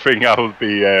do think I will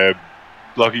be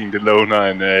blocking the loner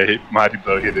and Mighty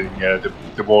Blow hitting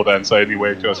the war dancer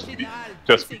anyway, just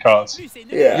because.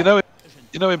 Yeah.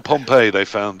 You know, in Pompeii they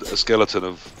found a skeleton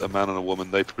of a man and a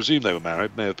woman. They presume they were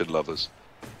married, may have been lovers,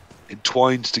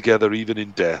 entwined together even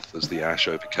in death as the ash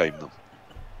overcame them.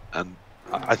 And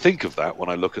I think of that when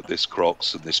I look at this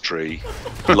Crocs and this tree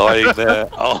lying there,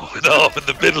 arm in arm in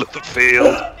the middle of the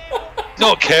field,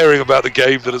 not caring about the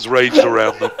game that has raged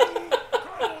around them.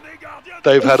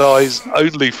 They've had eyes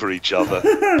only for each other.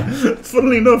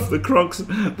 Funnily enough, the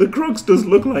Crocs does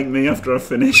look like me after I've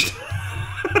finished.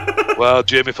 Well,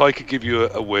 Jim, if I could give you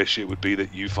a wish, it would be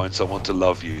that you find someone to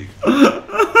love you,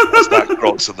 as that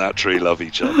Crocs and that tree love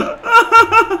each other.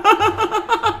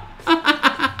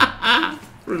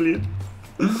 Brilliant.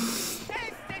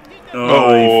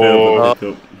 Oh, he failed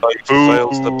the pickup. He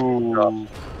fails the pickup.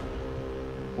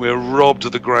 We're robbed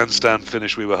of the grandstand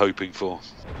finish we were hoping for.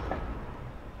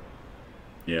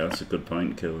 Yeah, that's a good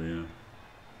point kill, yeah.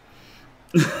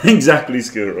 Exactly,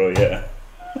 Skuro, yeah.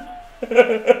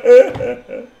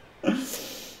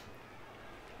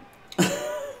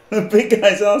 The big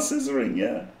guys are scissoring,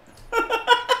 yeah.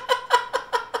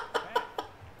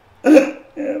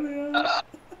 Yeah, they are.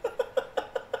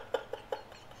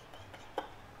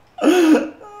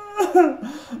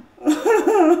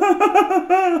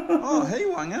 Oh, hey,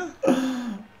 Wanger.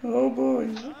 Oh boy.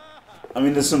 I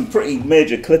mean, there's some pretty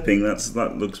major clipping.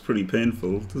 That looks pretty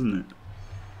painful, doesn't it?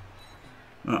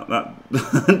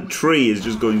 That tree is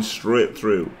just going straight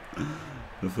through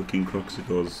the fucking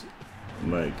Croxicor's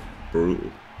leg.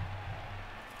 Brutal.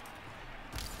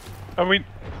 I mean,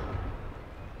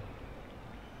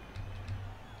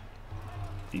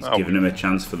 he's giving him a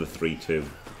chance for the 3-2.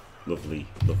 Lovely,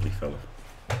 lovely fella.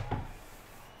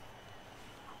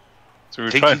 So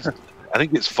I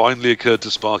think it's finally occurred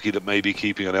to Sparky that maybe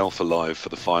keeping an elf alive for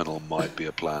the final might be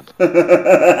a plan.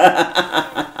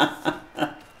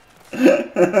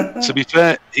 To be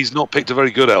fair, he's not picked a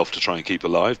very good elf to try and keep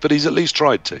alive, but he's at least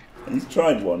tried to. He's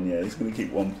tried one, yeah. He's going to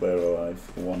keep one player alive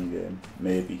for one game,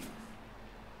 maybe.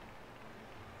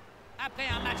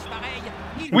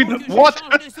 What?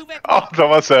 Oh, that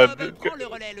was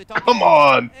come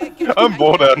on! I'm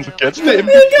bored and gets the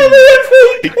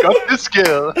MVP. He got the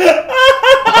skill.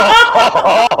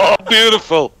 Oh,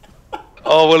 beautiful!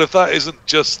 Oh well, if that isn't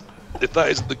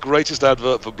the greatest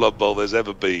advert for Blood Bowl there's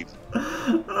ever been,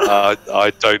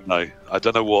 I don't know. I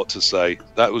don't know what to say.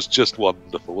 That was just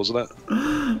wonderful, wasn't it?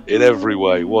 In every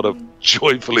way, what a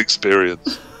joyful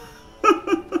experience.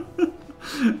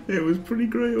 It was pretty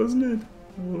great, wasn't it?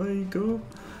 Well, there you go.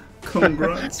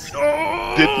 Congrats.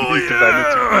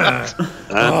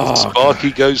 And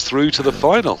Sparky goes through to the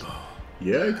final.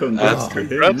 Yeah, congrats to him.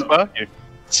 Congrats, Sparky.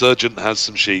 Sergeant has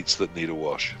some sheets that need a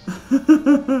wash.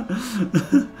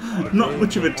 Not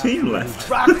much of a team left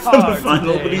for the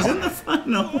final, but he's in the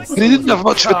final. But he didn't have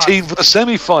much of a team for the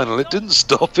semi-final. It didn't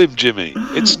stop him, Jimmy.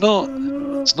 It's not.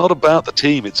 It's not about the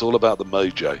team. It's all about the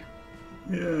mojo.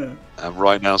 Yeah. And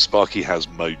right now, Sparky has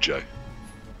mojo.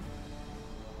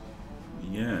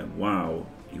 Yeah, wow.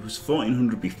 He was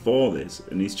 1400 before this,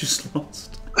 and he's just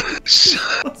lost.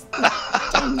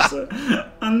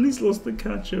 And he's lost the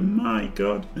catcher. My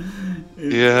God.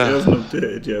 He hasn't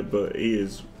updated yet, but he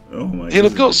is. Oh my God. He'll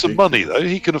have got some money though.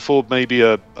 He can afford maybe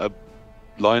a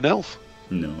line elf.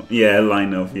 No. Yeah,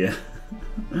 line elf. Yeah.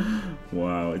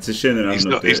 Wow. It's a shame that he's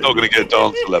not going to get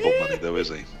dancer level money though, is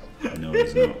he? No,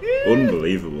 he's not.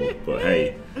 Unbelievable. But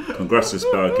hey, congrats to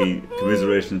Sparky.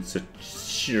 Commiserations to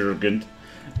Tschirgant.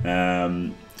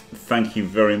 Thank you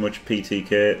very much,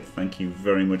 PTK. Thank you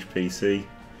very much, PC.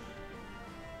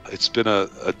 It's been a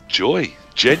joy.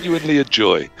 Genuinely a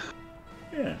joy.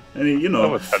 Yeah. And you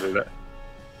know,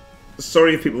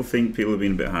 sorry if people think people have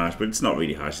been a bit harsh, but it's not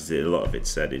really harsh, is it? A lot of it's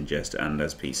said in jest and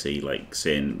as PC, like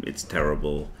saying it's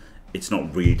terrible. It's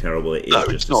not really terrible. It is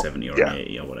just a 70 or an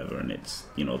 80 or whatever, and it's,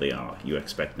 you know, they are. You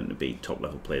expect them to be top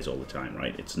level players all the time,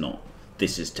 right? It's not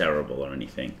this is terrible or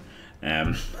anything.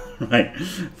 Right.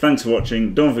 Thanks for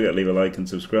watching. Don't forget to leave a like and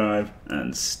subscribe,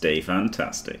 and stay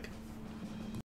fantastic.